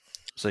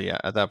 So yeah,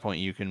 at that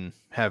point you can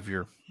have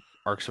your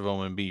Arcs of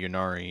Omen be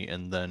Ynnari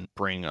and then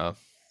bring a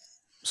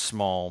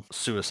small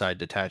suicide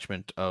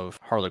detachment of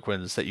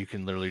Harlequins that you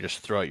can literally just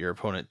throw at your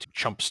opponent to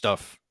chump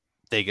stuff.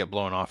 They get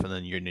blown off, and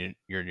then your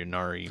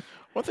Ynnari.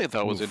 One thing I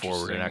thought was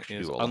interesting and actually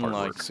is, do all the hard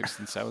unlike work. 6th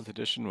and 7th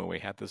edition, when we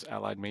had this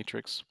allied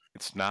matrix,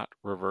 it's not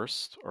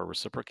reversed or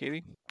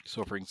reciprocating.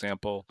 So, for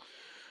example,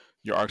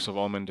 your Arcs of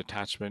Omen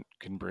detachment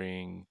can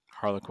bring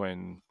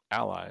Harlequin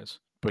allies,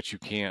 but you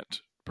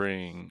can't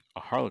bring a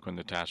Harlequin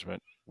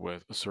detachment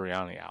with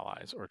Asuryani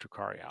allies or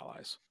Drukhari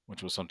allies,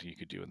 which was something you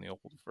could do in the old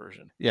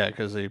version. Yeah,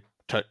 because they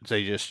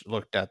just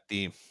looked at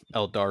the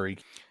Eldari.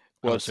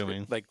 Well, I'm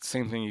assuming like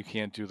same thing. You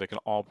can't do like an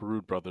all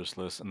Brood Brothers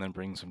list and then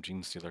bring some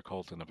Genestealer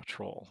Cult in a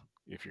patrol.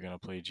 If you're going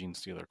to play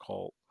Genestealer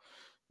Cult,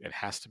 it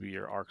has to be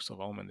your Arcs of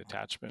Omen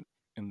detachment,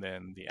 and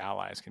then the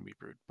allies can be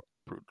Brood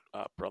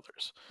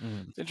Brothers.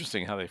 It's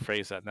interesting how they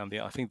phrase that. Now,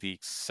 I think the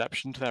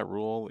exception to that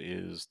rule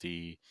is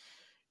the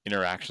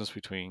interactions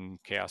between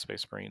Chaos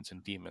Space Marines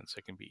and Demons.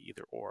 It can be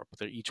either or,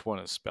 but each one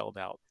is spelled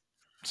out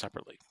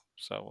separately.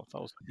 So that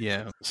was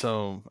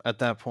So at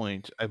that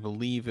point, I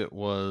believe it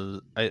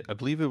was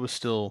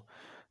still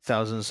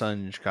Thousand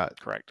Suns got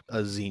correct a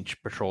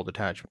Tzeentch patrol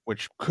detachment,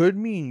 which could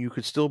mean you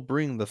could still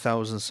bring the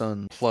Thousand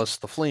Suns plus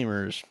the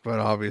Flamers, but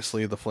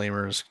obviously the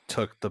Flamers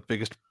took the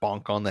biggest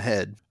bonk on the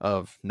head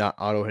of not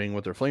auto hitting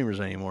with their Flamers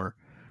anymore.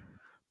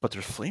 But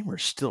their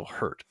Flamers still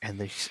hurt, and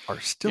they are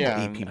still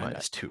AP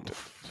 -2.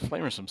 The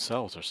Flamers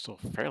themselves are still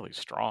fairly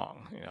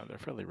strong. They're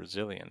fairly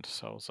resilient.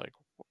 So it's like,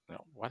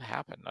 what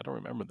happened? I don't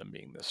remember them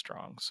being this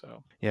strong.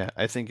 So yeah,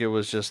 I think it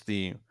was just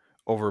the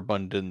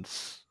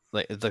overabundance,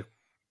 like the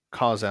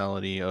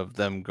causality of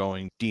them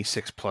going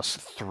D6 plus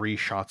 3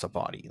 shots a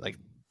body. Like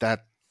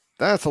that.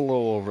 That's a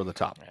little over the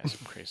top. Yeah,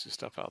 some crazy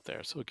stuff out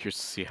there. So curious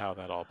to see how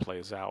that all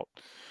plays out.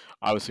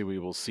 Obviously, we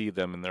will see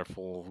them in their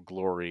full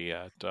glory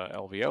at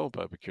LVO,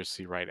 but we're curious to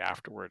see right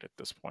afterward at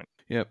this point.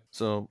 Yep.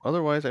 So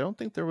otherwise, I don't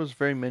think there was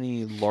very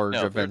many large No,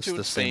 there are events two in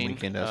the same Spain.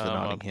 weekend as the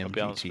I'll Nottingham be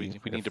honest,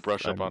 GT. we need to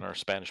brush up on our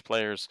Spanish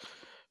players.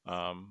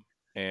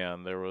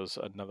 And there was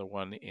another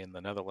one in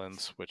the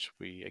Netherlands, which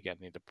we, again,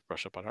 need to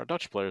brush up on our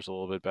Dutch players a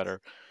little bit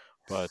better.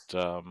 But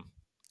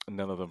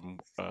none of them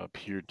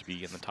appeared to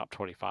be in the top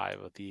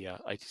 25 of the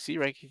ITC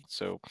ranking.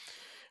 So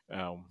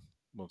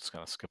we'll just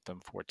kind of skip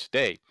them for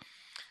today.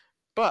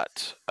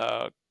 But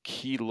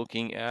key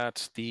looking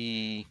at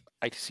the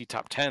ITC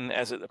top 10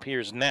 as it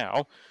appears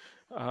now,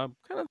 kind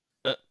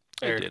of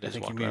Eric, I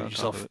think you muted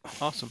yourself.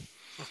 Awesome.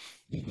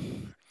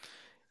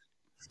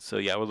 So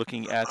yeah, we're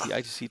looking at the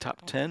ITC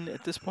top 10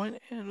 at this point,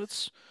 and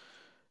let's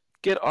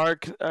get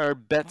our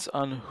bets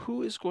on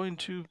who is going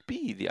to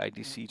be the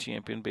ITC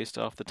champion based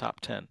off the top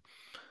 10.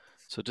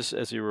 So just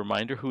as a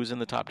reminder, who's in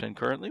the top 10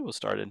 currently, we'll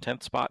start in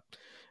 10th spot.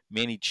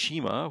 Manny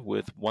Chima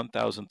with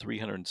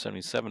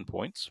 1,377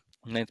 points.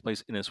 9th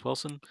place, Ines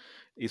Wilson.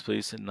 8th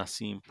place,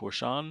 Nassim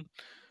Pourchan.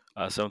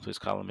 7th place,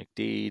 Colin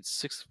McDade.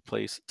 6th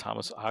place,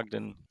 Thomas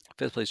Ogden.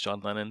 5th place,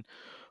 John Lennon.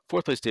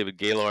 4th place, David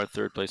Gaylord.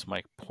 3rd place,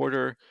 Mike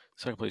Porter.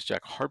 2nd place,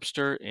 Jack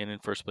Harpster. And in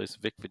 1st place,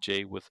 Vic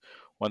Vijay with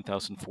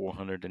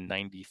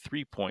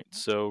 1,493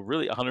 points. So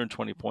really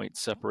 120 points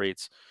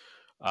separates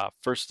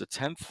 1st to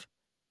 10th.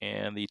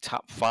 And the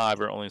top 5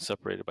 are only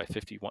separated by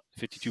 52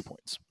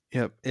 points.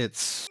 Yep,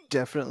 it's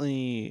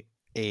definitely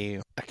a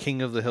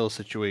king of the hill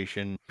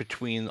situation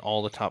between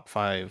all the top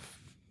 5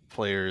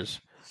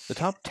 players. The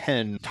top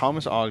 10,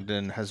 Thomas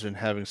Ogden has been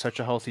having such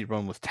a healthy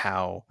run with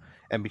Tau,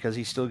 and because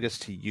he still gets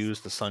to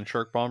use the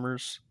Sunshark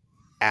bombers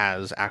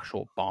as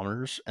actual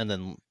bombers, and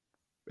then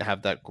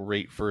have that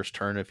great first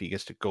turn if he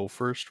gets to go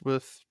first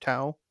with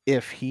Tau.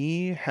 If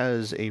he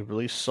has a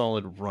really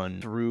solid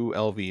run through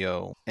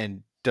LVO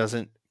and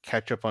doesn't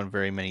catch up on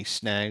very many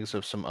snags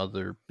of some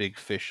other big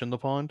fish in the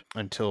pond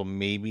until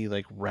maybe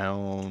like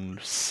round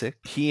 6,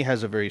 he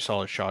has a very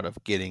solid shot of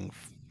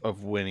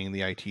winning the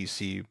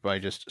ITC by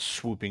just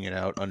swooping it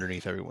out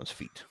underneath everyone's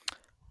feet.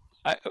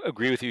 I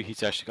agree with you.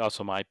 He's actually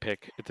also my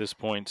pick at this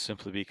point,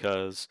 simply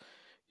because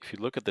if you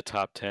look at the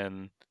top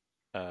 10,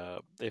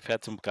 they've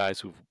had some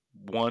guys who've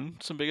won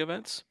some big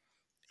events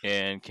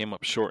and came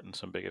up short in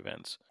some big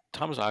events.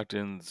 Thomas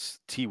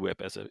Ogden's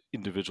T-Whip as an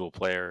individual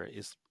player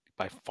is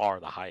by far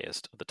the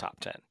highest of the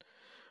top 10.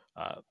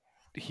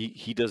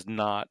 He does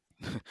not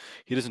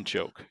he doesn't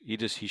joke.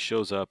 He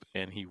shows up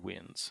and he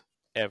wins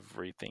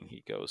everything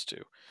he goes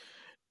to.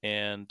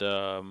 And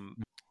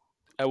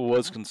I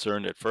was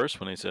concerned at first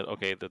when they said,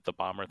 okay, that the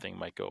bomber thing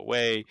might go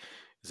away.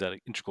 Is that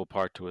an integral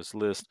part to his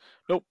list?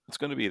 Nope, it's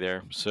going to be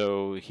there.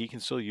 So he can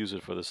still use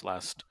it for this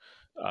last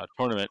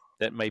tournament.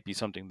 That might be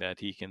something that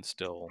he can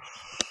still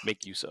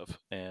make use of.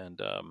 And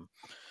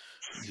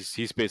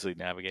he's basically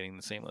navigating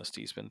the same list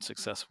he's been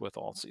successful with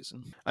all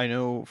season. I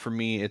know for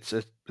me, it's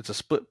a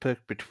split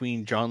pick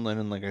between John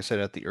Lennon, like I said,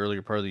 at the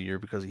earlier part of the year,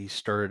 because he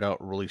started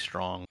out really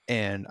strong.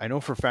 And I know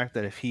for a fact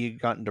that if he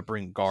had gotten to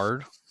bring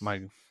guard,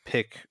 my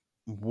pick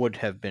would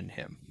have been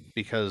him,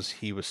 because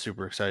he was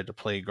super excited to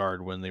play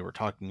guard when they were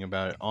talking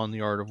about it on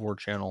the Art of War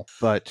channel.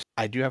 But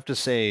I do have to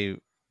say,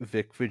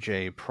 Vic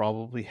Vijay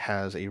probably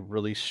has a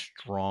really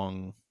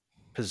strong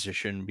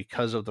position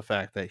because of the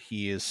fact that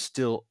he is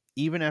still,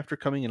 even after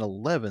coming in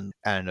 11th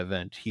at an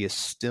event, he is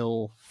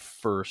still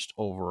first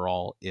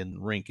overall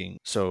in ranking.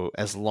 So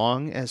as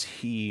long as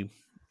he,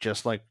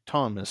 just like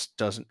Thomas,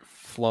 doesn't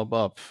flub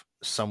up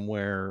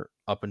somewhere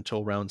up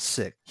until round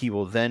 6, he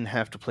will then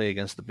have to play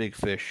against the big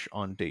fish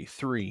on day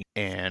 3,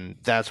 and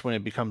that's when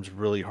it becomes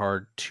really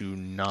hard to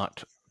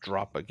not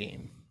drop a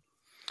game.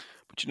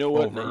 But you know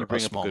what? You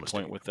bring up a good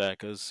point with that,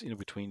 because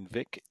between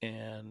Vic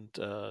and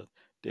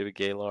David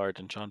Gaylord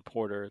and John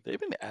Porter, they've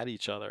been at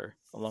each other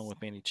along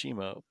with Manny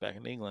Chima back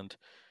in England.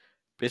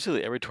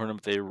 Basically, every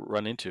tournament they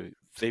run into,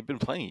 they've been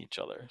playing each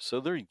other, so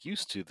they're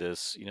used to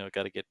this.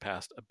 Got to get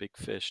past a big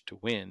fish to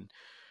win.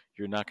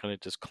 You're not going to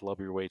just club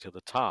your way to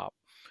the top.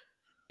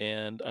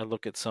 And I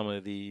look at some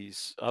of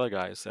these other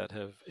guys that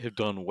have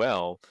done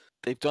well.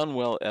 They've done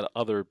well at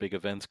other big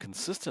events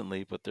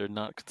consistently, but they're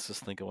not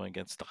consistently going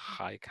against the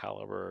high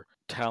caliber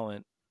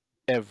talent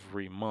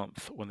every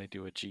month when they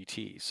do a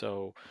GT.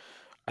 So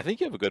I think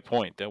you have a good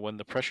point that when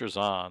the pressure's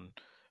on,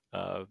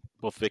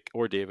 both Vic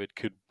or David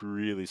could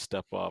really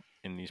step up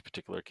in these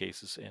particular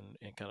cases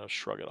and kind of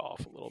shrug it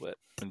off a little bit.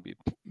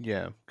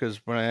 Yeah,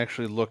 because when I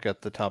actually look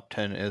at the top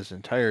 10 as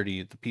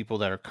entirety, the people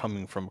that are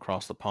coming from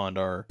across the pond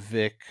are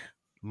Vic,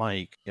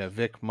 Mike,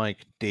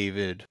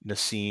 David,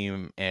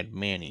 Nassim, and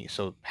Manny.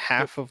 So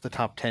half of the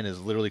top 10 is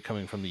literally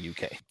coming from the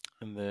UK.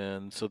 And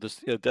then, so there's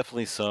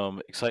definitely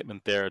some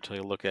excitement there until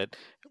you look at,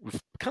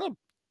 we've kind of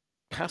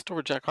passed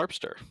over Jack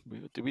Harpster.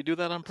 Did we do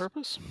that on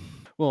purpose?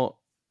 Well,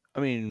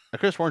 I mean, I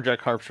could have sworn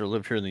Jack Harpster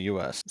lived here in the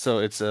US. So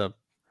it's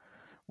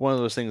one of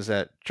those things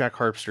that Jack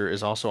Harpster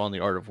is also on the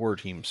Art of War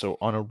team. So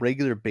on a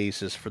regular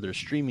basis for their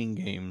streaming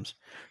games,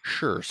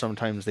 sure,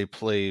 sometimes they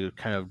play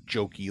kind of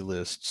jokey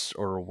lists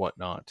or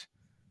whatnot,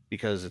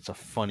 because it's a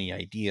funny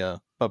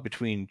idea. But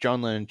between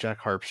John Lennon, Jack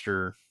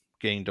Harpster,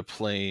 getting to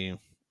play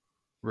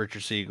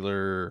Richard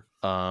Siegler,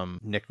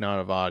 Nick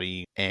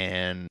Nanavati,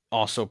 and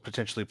also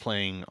potentially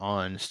playing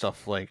on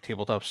stuff like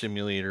Tabletop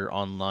Simulator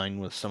online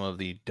with some of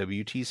the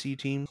WTC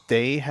teams.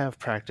 They have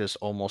practice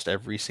almost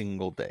every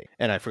single day.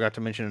 And I forgot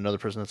to mention another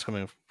person that's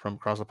coming from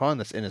across the pond,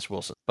 that's Innes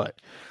Wilson. But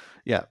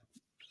yeah,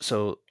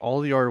 so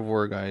all the Art of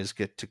War guys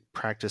get to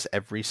practice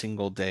every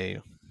single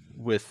day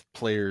with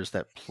players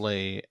that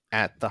play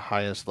at the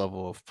highest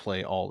level of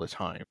play all the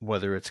time.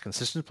 Whether it's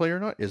consistent play or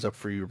not is up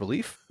for your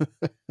belief.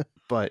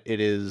 But it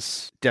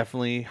is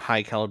definitely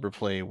high caliber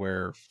play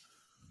where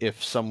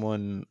if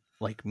someone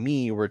like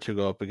me were to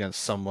go up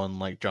against someone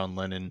like John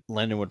Lennon,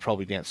 Lennon would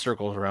probably dance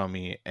circles around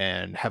me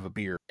and have a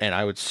beer, and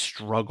I would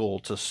struggle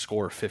to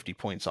score 50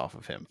 points off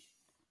of him.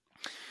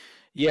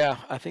 Yeah,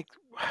 I think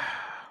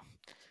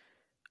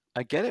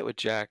I get it with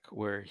Jack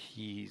where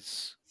the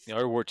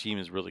Art of War team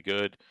is really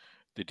good.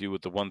 They do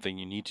what the one thing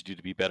you need to do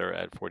to be better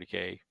at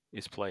 40K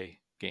is play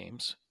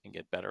games and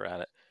get better at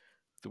it.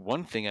 The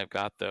one thing I've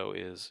got though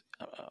is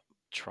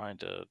trying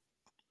to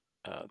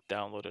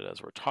download it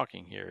as we're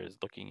talking here is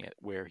looking at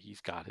where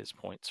he's got his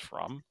points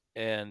from.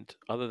 And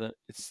other than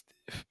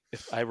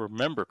if I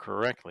remember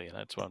correctly, and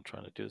that's why I'm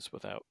trying to do this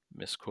without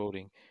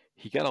misquoting,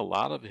 he got a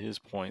lot of his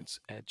points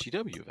at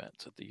GW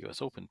events at the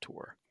US Open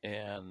Tour.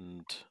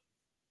 And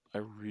I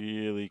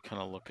really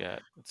kind of look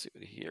at, let's see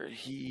what here.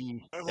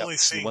 He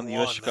won the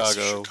US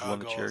Chicago, he won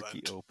the Cherokee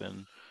event.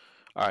 Open.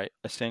 All right,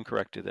 I stand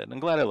corrected then. I'm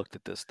glad I looked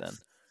at this then.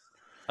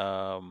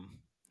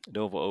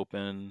 Nova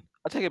Open.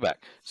 I'll take it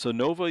back. So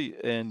Nova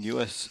and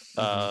US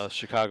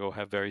Chicago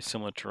have very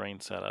similar terrain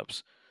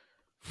setups.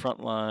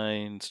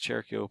 Frontlines,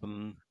 Cherokee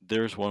Open.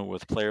 There's one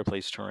with player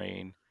place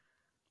terrain.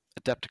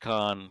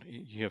 Adepticon,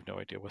 you have no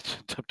idea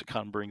what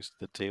Adepticon brings to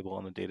the table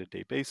on a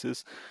day-to-day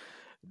basis.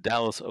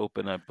 Dallas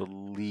Open, I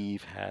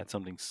believe, had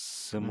something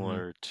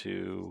similar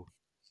to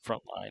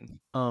Frontline.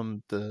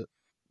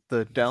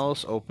 The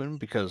Dallas Open,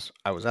 because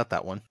I was at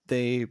that one,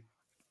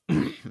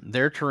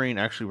 their terrain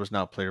actually was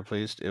not player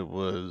placed. It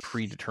was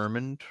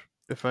predetermined,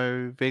 if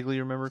I vaguely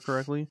remember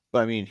correctly. But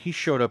I mean, he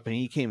showed up and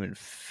he came in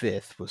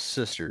 5th with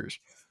Sisters.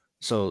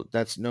 So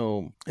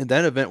and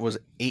that event was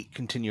 8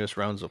 continuous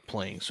rounds of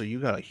playing. So you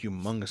got a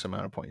humongous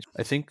amount of points.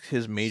 I think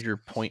his major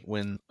point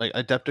win, like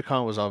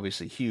Adepticon was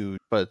obviously huge,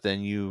 but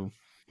then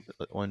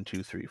 1,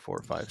 2, 3,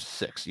 4, 5,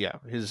 6. Yeah,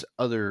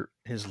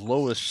 his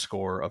lowest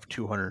score of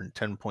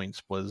 210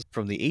 points was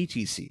from the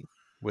ATC,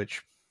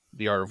 which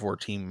the Art of War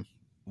team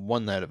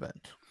won that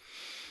event.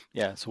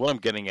 Yeah, so what I'm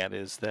getting at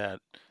is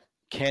that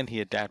can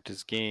he adapt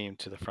his game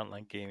to the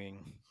Frontline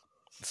Gaming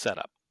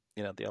setup,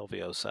 the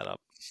LVO setup,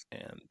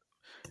 and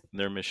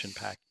their mission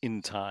pack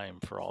in time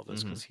for all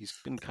this, because he's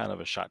been kind of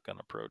a shotgun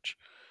approach.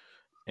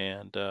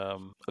 And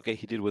okay,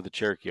 he did with the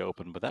Cherokee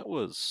Open, but that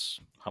was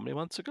how many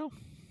months ago?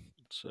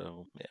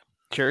 So yeah,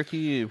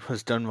 Cherokee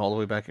was done all the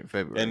way back in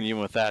February. And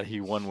even with that,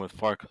 he won with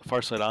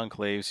Farsight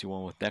Enclaves. He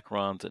won with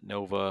Necrons at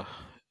Nova.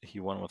 He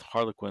won with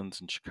Harlequins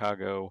in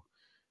Chicago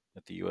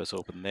at the U.S.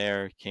 Open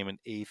there. He came in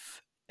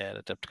 8th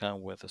at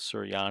Adepticon with a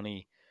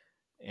Suryani.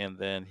 And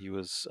then he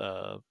was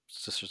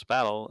Sisters of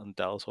Battle in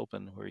Dallas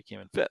Open, where he came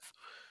in 5th.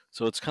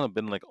 So it's kind of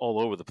been like all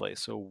over the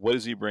place. So what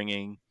is he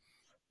bringing?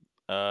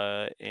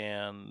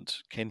 And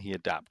can he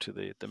adapt to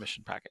the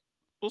mission packet?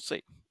 We'll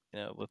see.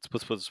 Let's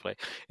put it this way: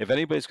 if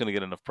anybody's going to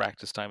get enough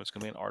practice time, it's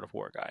going to be an Art of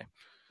War guy.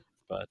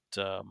 But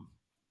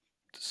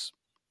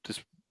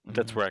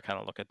that's where I kind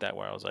of look at that,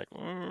 where I was like,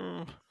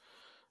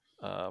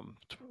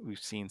 we've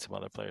seen some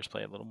other players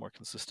play a little more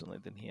consistently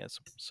than he has.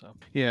 So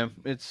yeah,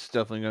 it's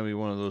definitely going to be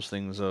one of those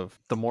things of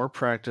the more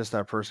practice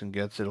that person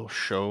gets, it'll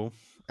show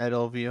at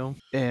LVO.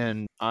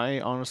 And I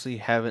honestly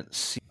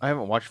haven't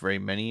watched very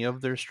many of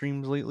their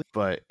streams lately,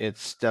 but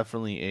it's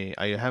definitely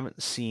I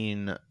haven't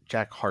seen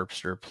Jack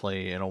Harpster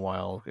play in a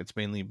while. It's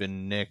mainly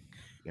been Nick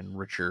and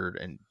Richard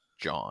and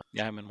John.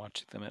 Yeah, I haven't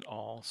watched them at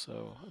all,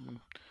 so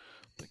I'm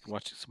like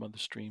watching some other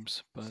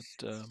streams. But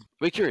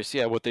we're curious,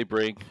 what they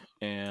bring,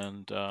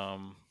 and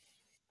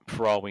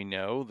for all we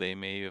know, they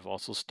may have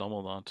also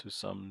stumbled onto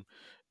some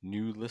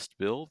new list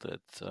build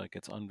that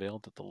gets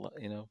unveiled at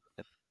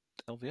at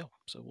LVO.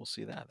 So we'll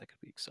see that. That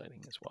could be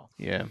exciting as well.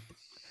 Yeah,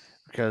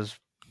 because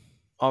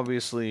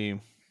obviously,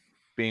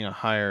 being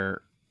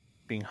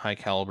high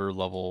caliber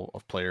level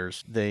of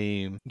players,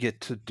 they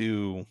get to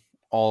do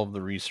all of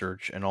the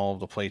research and all of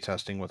the play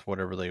testing with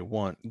whatever they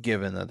want,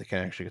 given that they can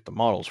actually get the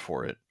models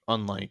for it.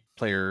 Unlike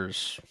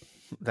players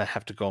that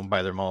have to go and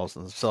buy their models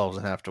themselves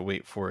and have to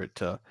wait for it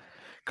to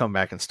come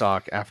back in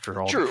stock after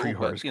all the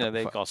pre-orders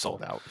they also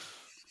sold out.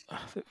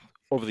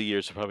 Over the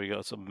years, they probably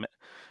got some.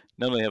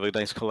 Not only have a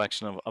nice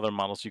collection of other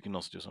models, you can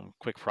also do some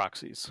quick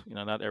proxies.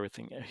 Not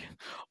everything,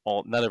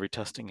 not every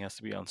testing has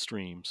to be on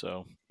stream.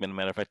 So, as a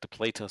matter of fact, the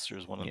play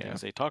testers, one of the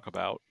things they talk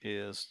about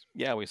is,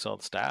 we saw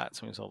the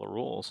stats and we saw the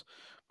rules,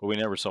 but we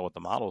never saw what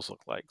the models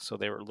looked like. So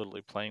they were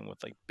literally playing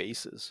with like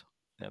bases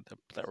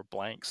that were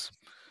blanks.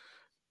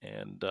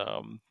 And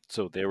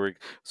so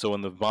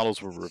when the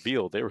models were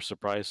revealed, they were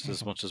surprised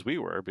as much as we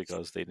were,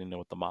 because they didn't know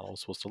what the model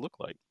was supposed to look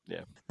like.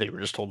 Yeah, they were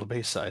just told the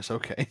base size.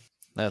 Okay,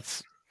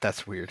 that's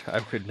That's weird.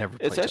 I could never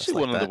play It's chess actually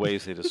like one of the that.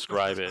 ways they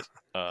describe it.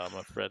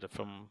 I've read it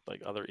from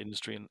like other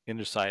industry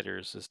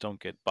insiders is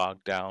don't get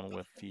bogged down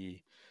with the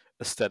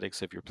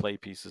aesthetics of your play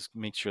pieces.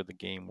 Make sure the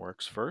game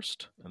works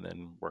first, and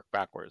then work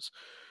backwards.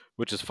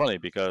 Which is funny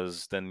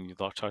because then you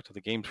talk to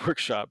the Games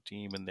Workshop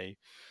team, and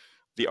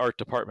the art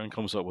department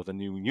comes up with a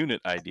new unit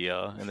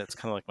idea, and that's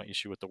kind of like my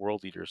issue with the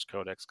World Eaters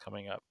Codex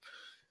coming up.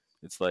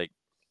 It's like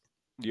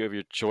you have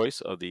your choice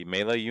of the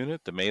melee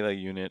unit,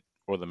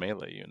 or the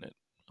melee unit.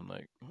 I'm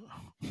like,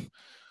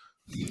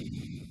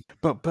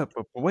 But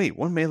wait,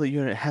 one melee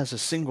unit has a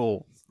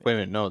single. Wait a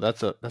minute, no,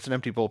 that's an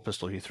empty bolt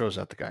pistol he throws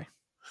at the guy.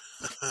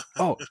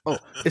 Oh,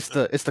 it's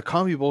the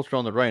combi bolter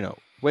on the Rhino.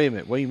 Wait a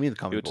minute, what do you mean the it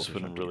combi would just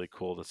bolter's been empty? really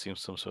cool to see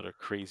some sort of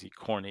crazy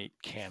cornate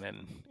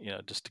cannon,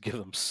 just to give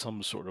them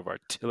some sort of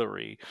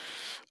artillery.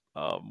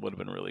 Would have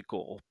been really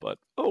cool, but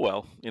oh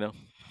well, Yeah.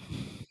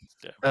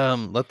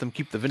 Let them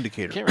keep the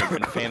Vindicator. Can't remember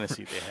in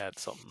Fantasy they had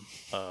something.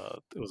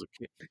 It was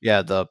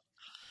Yeah, the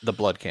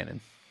blood cannon.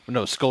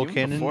 No, skull even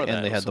cannon, before that,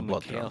 and they it was had the some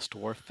blood thrower. Chaos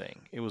Dwarf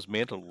thing. It was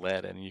made of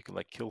lead, and you could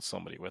like kill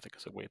somebody with it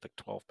because it weighed like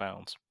 12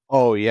 pounds.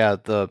 Oh yeah,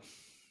 the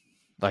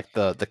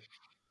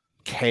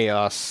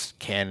chaos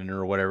cannon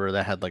or whatever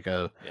that had like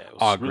a Yeah, it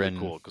was Ogren really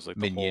cool because like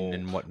the minion whole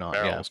and whatnot.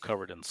 barrel Yeah, was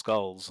covered in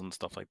skulls and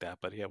stuff like that.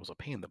 But yeah, it was a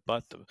pain in the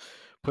butt to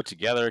put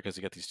together because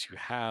you got these two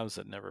halves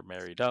that never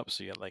married up.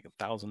 So you got like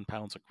 1,000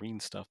 pounds of green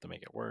stuff to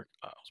make it work.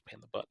 It was a pain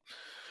in the butt,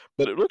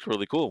 but it looked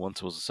really cool once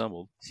it was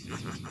assembled.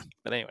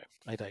 But anyway,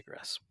 I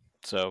digress.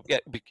 So yeah,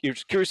 you're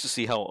curious to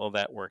see how all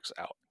that works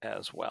out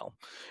as well.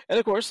 And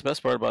of course, the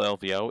best part about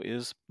LVO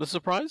is the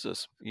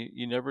surprises.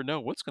 You never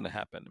know what's going to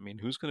happen. I mean,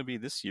 who's going to be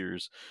this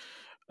year's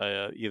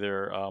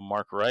either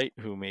Mark Wright,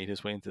 who made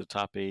his way into the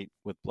top 8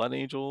 with Blood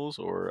Angels,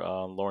 or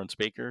Lawrence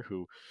Baker,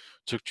 who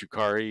took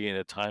Drukhari in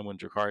a time when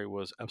Drukhari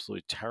was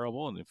absolutely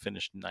terrible and then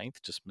finished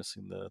 9th, just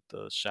missing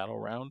the Shadow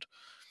round.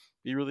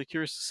 Be really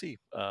curious to see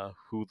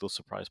who the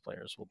surprise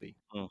players will be.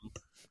 Mm-hmm.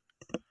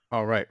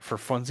 All right, for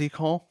Funsy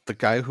Call, the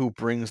guy who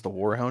brings the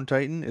Warhound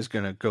Titan is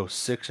gonna go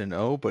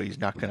 6-0, but he's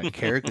not gonna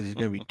care because he's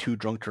gonna be too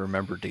drunk to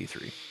remember day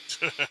 3.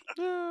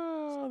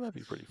 That'd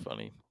be pretty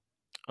funny.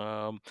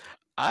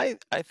 I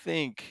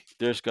think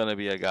there's gonna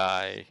be a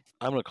guy.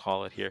 I'm gonna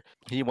call it here.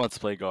 He wants to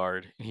play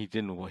guard. He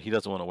doesn't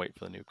want to wait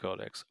for the new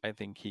codex. I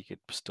think he could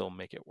still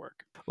make it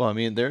work. Well, I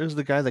mean, there's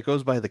the guy that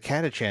goes by the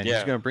Catachan. Yeah,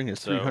 He's gonna bring his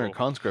 300 so-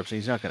 conscripts, and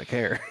he's not gonna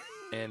care.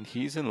 And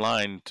he's in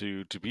line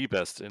to be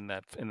best in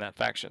that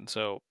faction.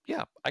 So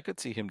yeah, I could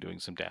see him doing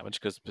some damage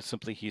because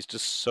simply he's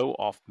just so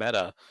off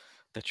meta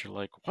that you're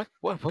like,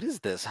 what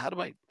is this? How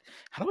do I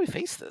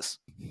face this?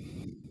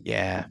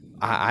 Yeah,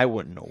 I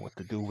wouldn't know what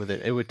to do with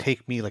it. It would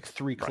take me like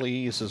 3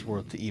 Clayuses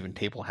worth to even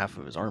table half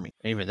of his army.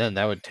 And even then,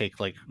 that would take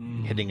like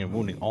hitting and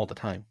wounding all the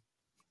time.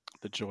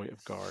 The joy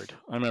of guard.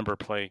 I remember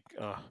playing.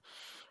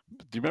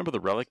 Do you remember the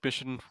Relic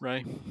mission,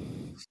 Ray?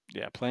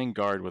 Yeah, playing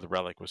guard with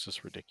Relic was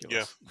just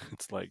ridiculous. Yeah.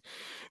 It's like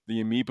the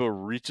amoeba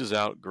reaches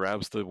out,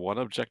 grabs the one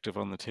objective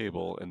on the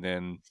table, and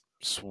then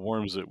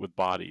swarms it with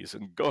bodies.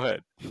 And go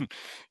ahead,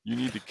 you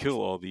need to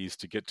kill all these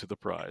to get to the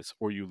prize,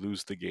 or you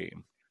lose the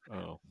game.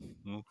 Oh,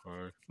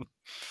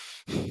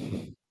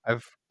 okay.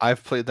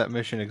 I've played that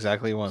mission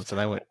exactly once,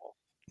 and I went,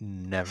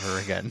 never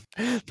again.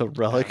 The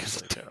Relic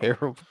is a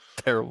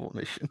terrible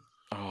mission.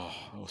 Oh,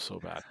 that was so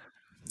bad.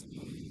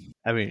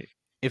 I mean,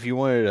 if you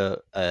wanted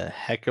a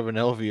heck of an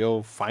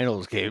LVO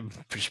finals game,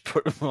 just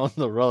put them on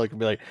the Relic and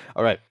be like,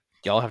 all right,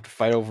 y'all have to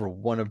fight over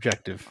one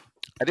objective.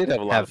 I did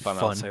have a lot of fun.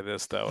 I'll say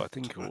this, though. I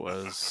think it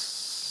was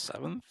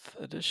 7th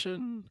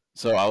edition.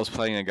 So I was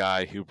playing a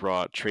guy who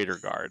brought Trader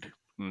Guard.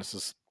 And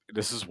this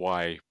is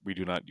why we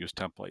do not use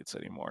templates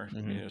anymore.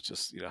 Mm-hmm. It's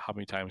just, how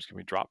many times can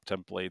we drop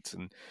templates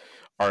and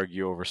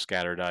argue over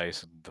scatter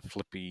dice and the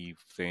flippy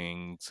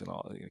things and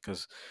all?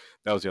 Because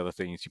that was the other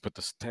thing is you put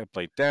the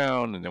template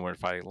down, and then when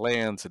fighting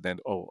lands, and then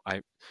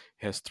it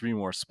has 3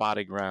 more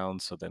spotting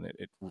rounds, so then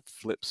it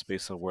flips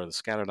based on where the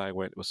scatter die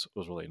went. It was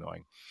really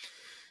annoying.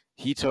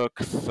 He took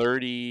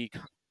 2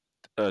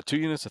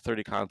 units of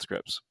 30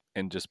 conscripts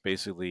and just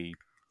basically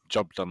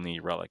jumped on the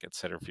Relic at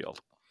center field.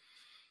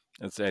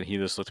 And he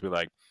just looked at me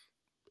like,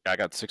 I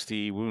got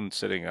 60 wounds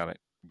sitting on it.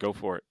 Go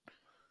for it.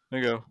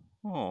 I go,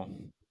 oh,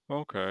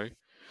 okay.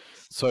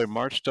 So I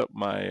marched up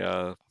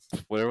my,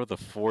 whatever the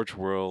Forge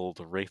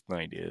World Wraith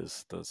Knight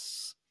is.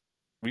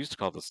 We used to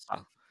call this...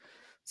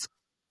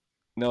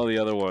 No, the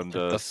other one,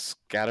 the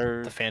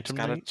Scatter... The Phantom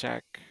Knight?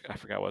 I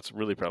forgot what's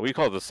really proud. We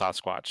call it the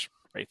Sasquatch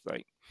Wraith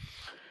Knight.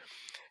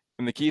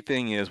 And the key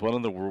thing is, one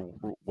of the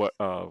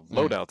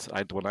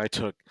loadouts when I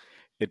took,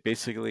 it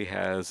basically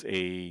has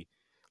a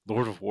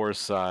Lord of War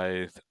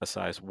size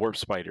warp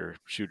spider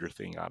shooter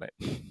thing on it.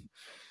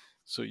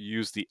 So you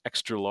use the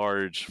extra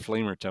large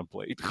flamer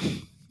template.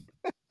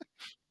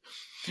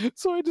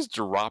 So I just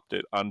dropped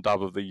it on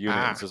top of the unit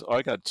and says,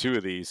 I got 2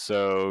 of these.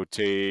 So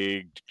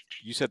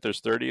you said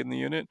there's 30 in the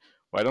unit?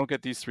 Well, I don't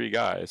get these 3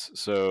 guys.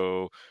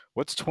 So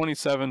what's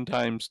 27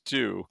 times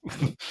 2?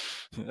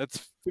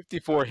 That's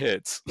 54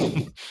 hits.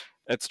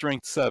 At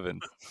strength 7.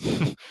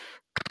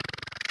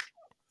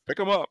 Pick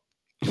them up.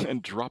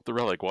 and drop the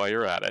relic while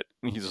you're at it.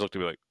 And he just looked at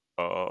me like,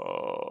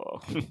 oh.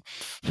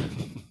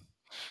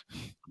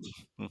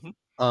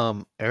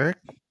 Eric,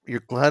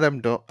 you're glad I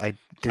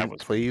didn't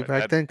was play you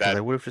complaining. back then, because I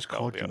That would have just no,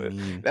 called you the other,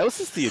 mean. that was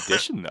just the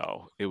addition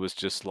though. It was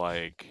just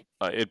like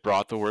it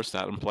brought the worst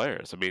out in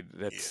players. I mean,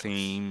 that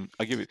same.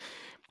 I'll give you.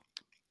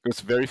 It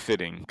was very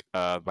fitting.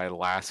 My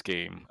last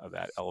game of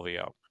that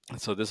LVO.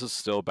 So this is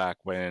still back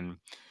when,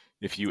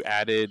 if you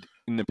added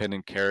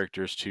independent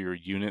characters to your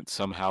unit,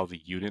 somehow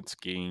the units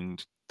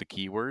gained the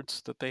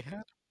keywords that they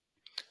had.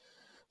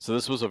 So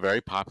this was a very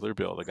popular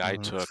build. The guy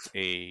took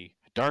a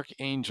Dark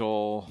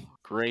Angel,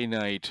 Grey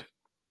Knight,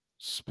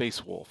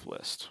 Space Wolf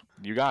list.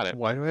 You got it.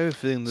 Why do I have a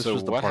feeling this So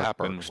was the what Bark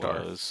happened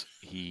Star? was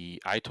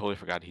I totally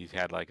forgot he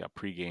had like a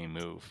pregame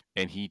move,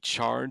 and he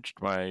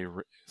charged my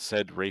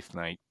said Wraith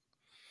Knight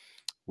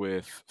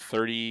with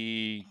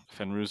 30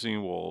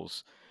 Fenrisian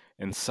wolves,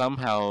 and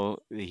somehow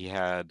he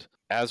had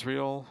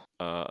Azrael,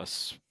 a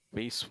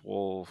Space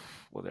Wolf,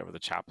 whatever the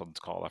chaplain's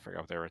called, I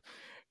forgot what they were,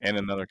 and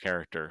another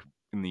character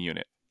in the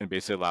unit, and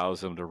basically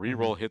allows them to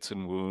reroll hits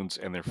and wounds,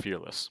 and they're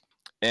fearless.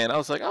 And I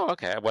was like, oh,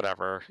 okay,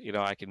 whatever. You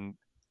know, I can.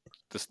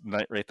 This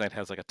Wraith Knight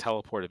has like a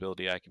teleport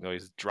ability. I can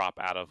always drop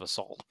out of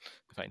assault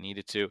if I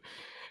needed to.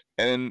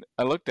 And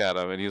I looked at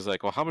him, and he's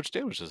like, well, how much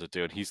damage does it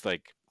do? And he's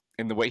like,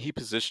 and the way he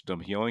positioned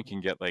him, he only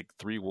can get like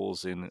 3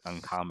 wolves in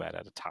on combat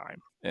at a time.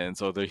 And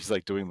so he's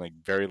like doing like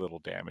very little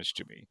damage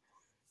to me.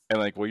 And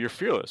like, well, you're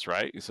fearless,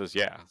 right? He says,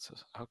 yeah. I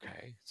says,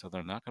 okay, so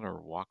they're not going to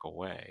walk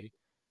away.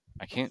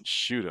 I can't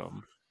shoot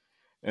them.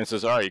 And it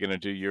says, all right, you're going to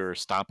do your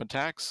stomp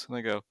attacks? And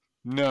I go,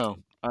 no,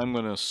 I'm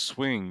going to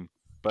swing.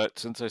 But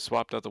since I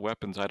swapped out the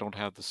weapons, I don't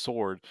have the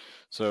sword.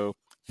 So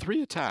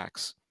 3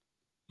 attacks.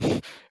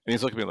 And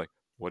he's looking at me like,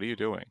 what are you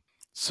doing?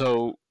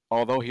 So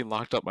although he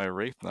locked up my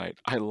Wraith Knight,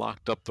 I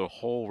locked up the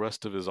whole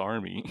rest of his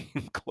army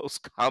in close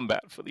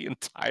combat for the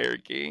entire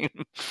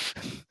game.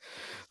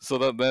 So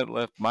that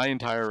left my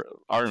entire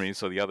army,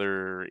 so the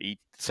other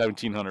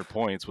 1,700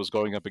 points, was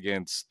going up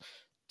against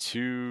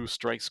 2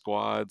 strike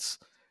squads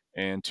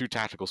and 2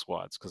 tactical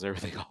squads, because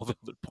everything, all the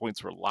other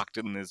points were locked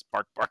in this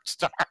Bark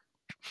Star.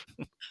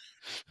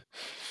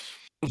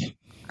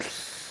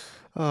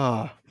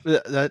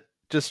 That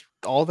just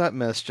all that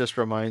mess just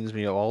reminds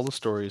me of all the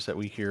stories that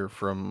we hear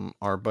from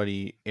our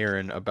buddy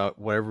Aaron about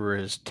whatever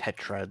his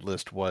Tetrad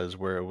list was,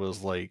 where it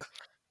was like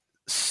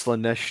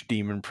Slanesh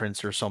Demon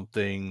Prince or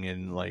something,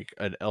 and like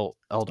an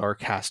Eldar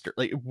caster,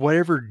 like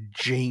whatever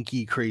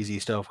janky crazy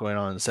stuff going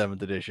on in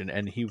 7th edition,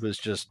 and he was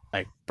just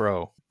like,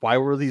 bro, why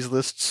were these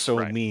lists so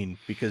Right. mean?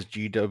 Because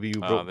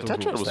GW wrote the the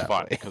Tetrad rules was that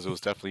fun way. because it was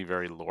definitely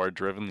very lore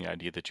driven. The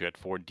idea that you had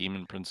 4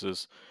 demon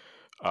princes,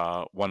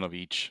 one of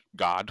each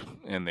god,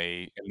 and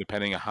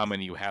depending on how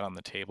many you had on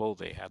the table,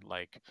 they had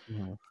like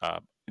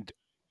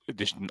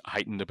addition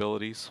heightened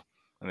abilities,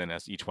 and then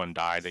as each one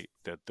died,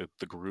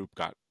 the group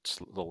got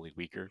slowly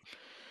weaker.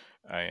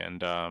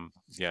 And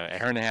yeah,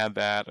 Aaron had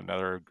that.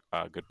 Another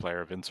good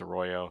player, Vince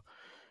Arroyo.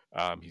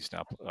 He's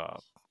now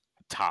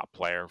top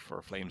player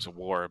for Flames of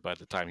War, but at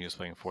the time he was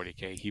playing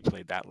 40k, he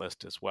played that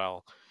list as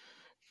well.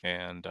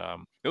 And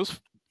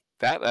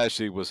that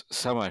actually was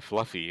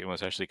semi-fluffy. It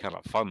was actually kind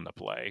of fun to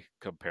play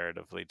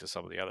comparatively to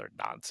some of the other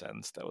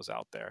nonsense that was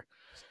out there.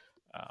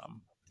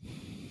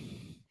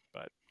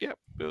 But yeah,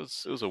 it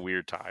was a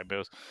weird time.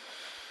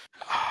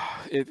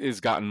 It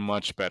has gotten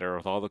much better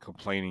with all the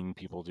complaining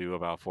people do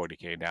about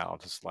 40k now.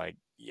 Just like,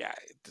 yeah,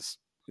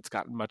 it's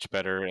gotten much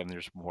better, and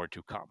there's more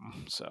to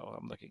come. So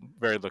I'm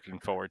looking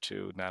forward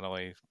to not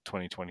only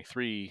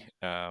 2023,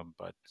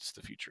 but just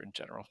the future in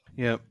general.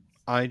 Yep.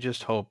 I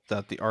just hope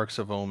that the Arcs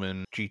of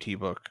Omen GT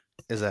book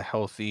is a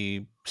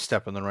healthy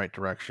step in the right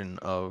direction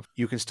of,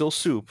 you can still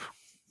soup,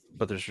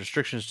 but there's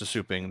restrictions to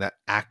souping that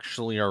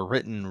actually are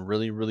written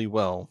really, really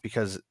well,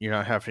 because you're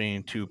not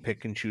having to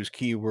pick and choose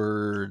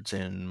keywords,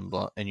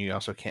 and you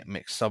also can't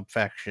mix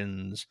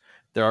sub-factions.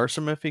 There are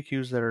some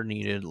FAQs that are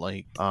needed,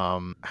 like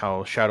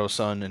how Shadow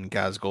Sun and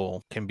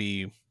Gazgul can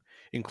be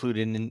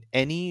included in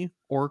any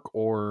Orc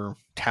or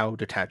Tau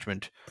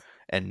detachment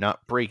and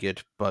not break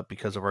it, but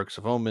because of Arcs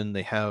of Omen,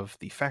 they have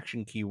the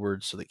faction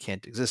keywords, so they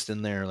can't exist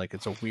in there. Like,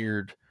 it's a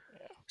weird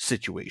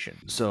situation.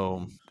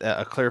 So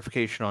a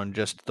clarification on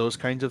just those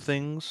kinds of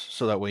things,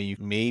 so that way you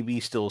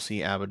maybe still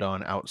see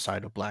Abaddon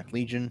outside of Black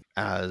Legion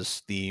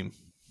as the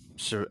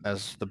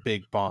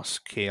big boss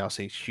Chaos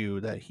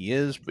HQ that he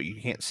is, but you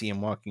can't see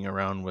him walking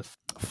around with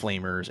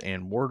Flamers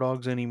and War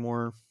Dogs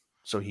anymore.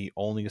 So he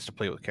only gets to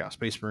play with Chaos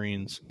Space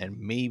Marines and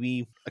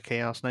maybe a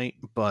Chaos Knight.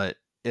 But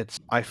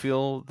I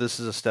feel this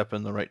is a step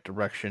in the right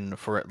direction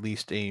for at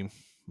least a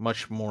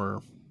much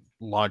more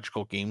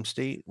logical game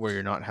state, where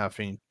you're not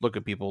having to look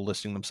at people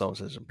listing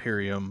themselves as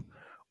Imperium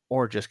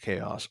or just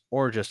Chaos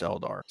or just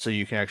Eldar. So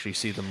you can actually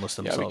see them list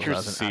Yeah, I'd be themselves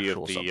curious as to an see if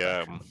actual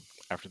subfaction.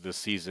 after this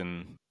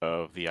season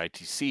of the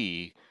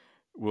ITC,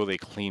 will they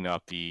clean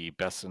up the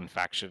best in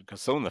faction?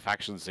 Because some of the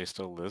factions they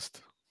still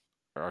list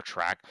or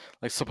track,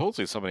 like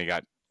supposedly somebody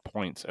got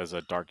points as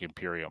a Dark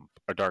Imperium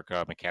or Dark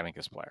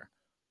Mechanicus player.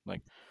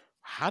 Like,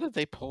 how did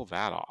they pull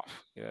that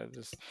off? Yeah,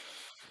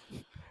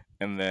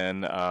 and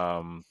then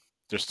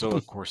there's still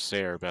a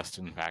Corsair best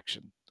in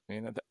faction. I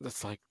mean,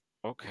 that's like,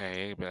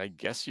 okay, but I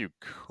guess you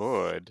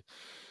could.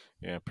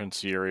 Yeah,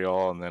 Prince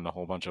Uriel and then a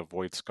whole bunch of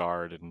Void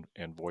Scarred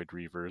and Void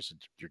Reavers,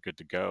 you're good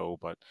to go.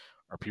 But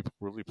are people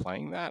really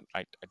playing that?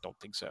 I don't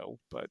think so.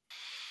 But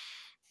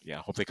yeah,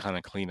 I hope they kind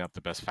of clean up the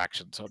best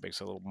faction so it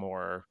makes it a little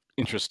more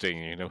interesting.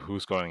 You know,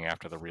 who's going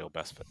after the real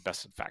best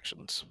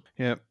factions.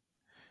 Yep.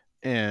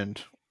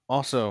 And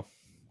also,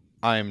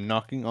 I'm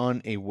knocking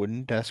on a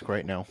wooden desk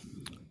right now.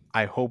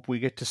 I hope we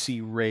get to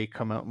see Ray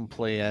come out and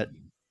play at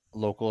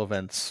local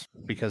events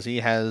because he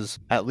has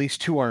at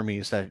least 2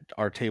 armies that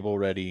are table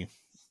ready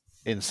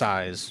in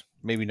size,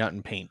 maybe not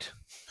in paint,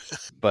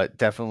 but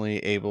definitely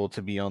able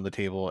to be on the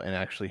table and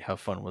actually have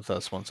fun with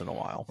us once in a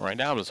while. Right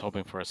now, I'm just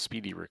hoping for a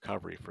speedy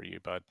recovery for you,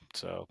 bud.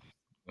 So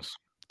that's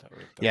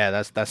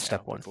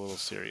step one. A little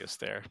serious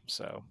there.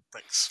 So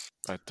Thanks.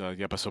 But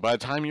so by the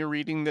time you're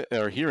reading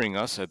or hearing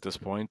us at this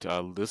point,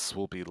 lists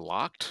will be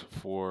locked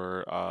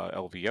for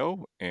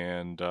LVO,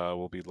 and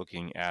we'll be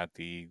looking at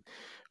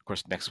of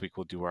course, next week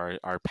we'll do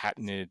our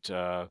patented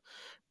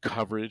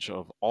coverage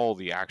of all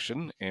the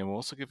action, and we'll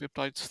also give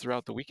updates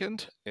throughout the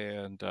weekend,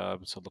 and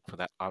so look for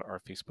that on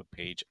our Facebook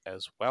page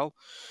as well.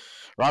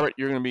 Robert,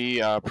 you're going to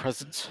be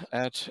present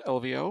at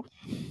LVO?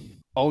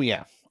 Oh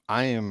yeah,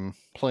 I am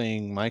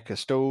playing my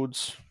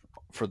Custodes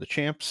for the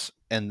champs,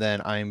 and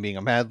then I'm being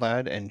a mad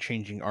lad and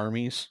changing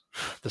armies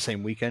the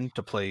same weekend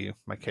to play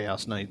my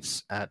Chaos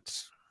Knights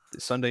at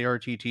Sunday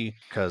RTT,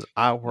 because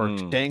I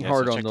worked dang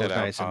hard on those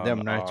guys, and them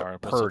nights are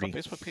pretty.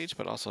 Facebook page,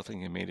 but also I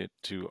think it made it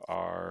to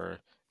our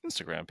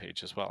Instagram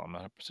page as well. I'm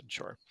not 100%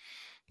 sure,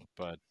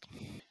 but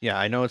yeah,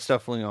 I know it's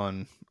definitely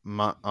on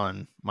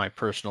my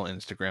personal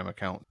Instagram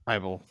account. I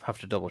will have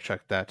to double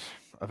check that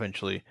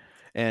eventually.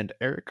 And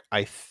Eric,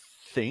 I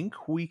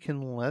think we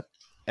can let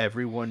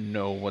everyone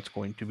know what's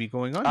going to be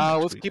going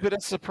on. Let's keep it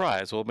a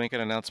surprise. We'll make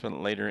an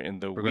announcement later in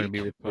the week. Going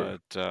to be but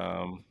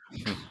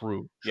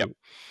true. Yep.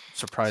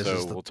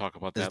 Surprises. So we'll talk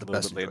about that a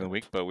little bit later in the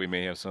week, but we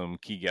may have some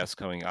key guests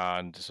coming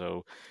on.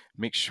 So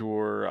make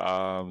sure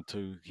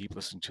to keep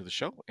listening to the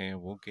show,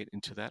 and we'll get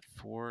into that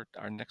for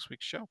our next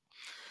week's show.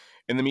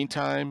 In the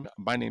meantime,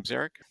 my name's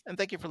Eric, and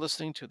thank you for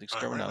listening to the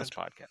Exterminatus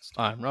Podcast.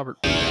 I'm Robert.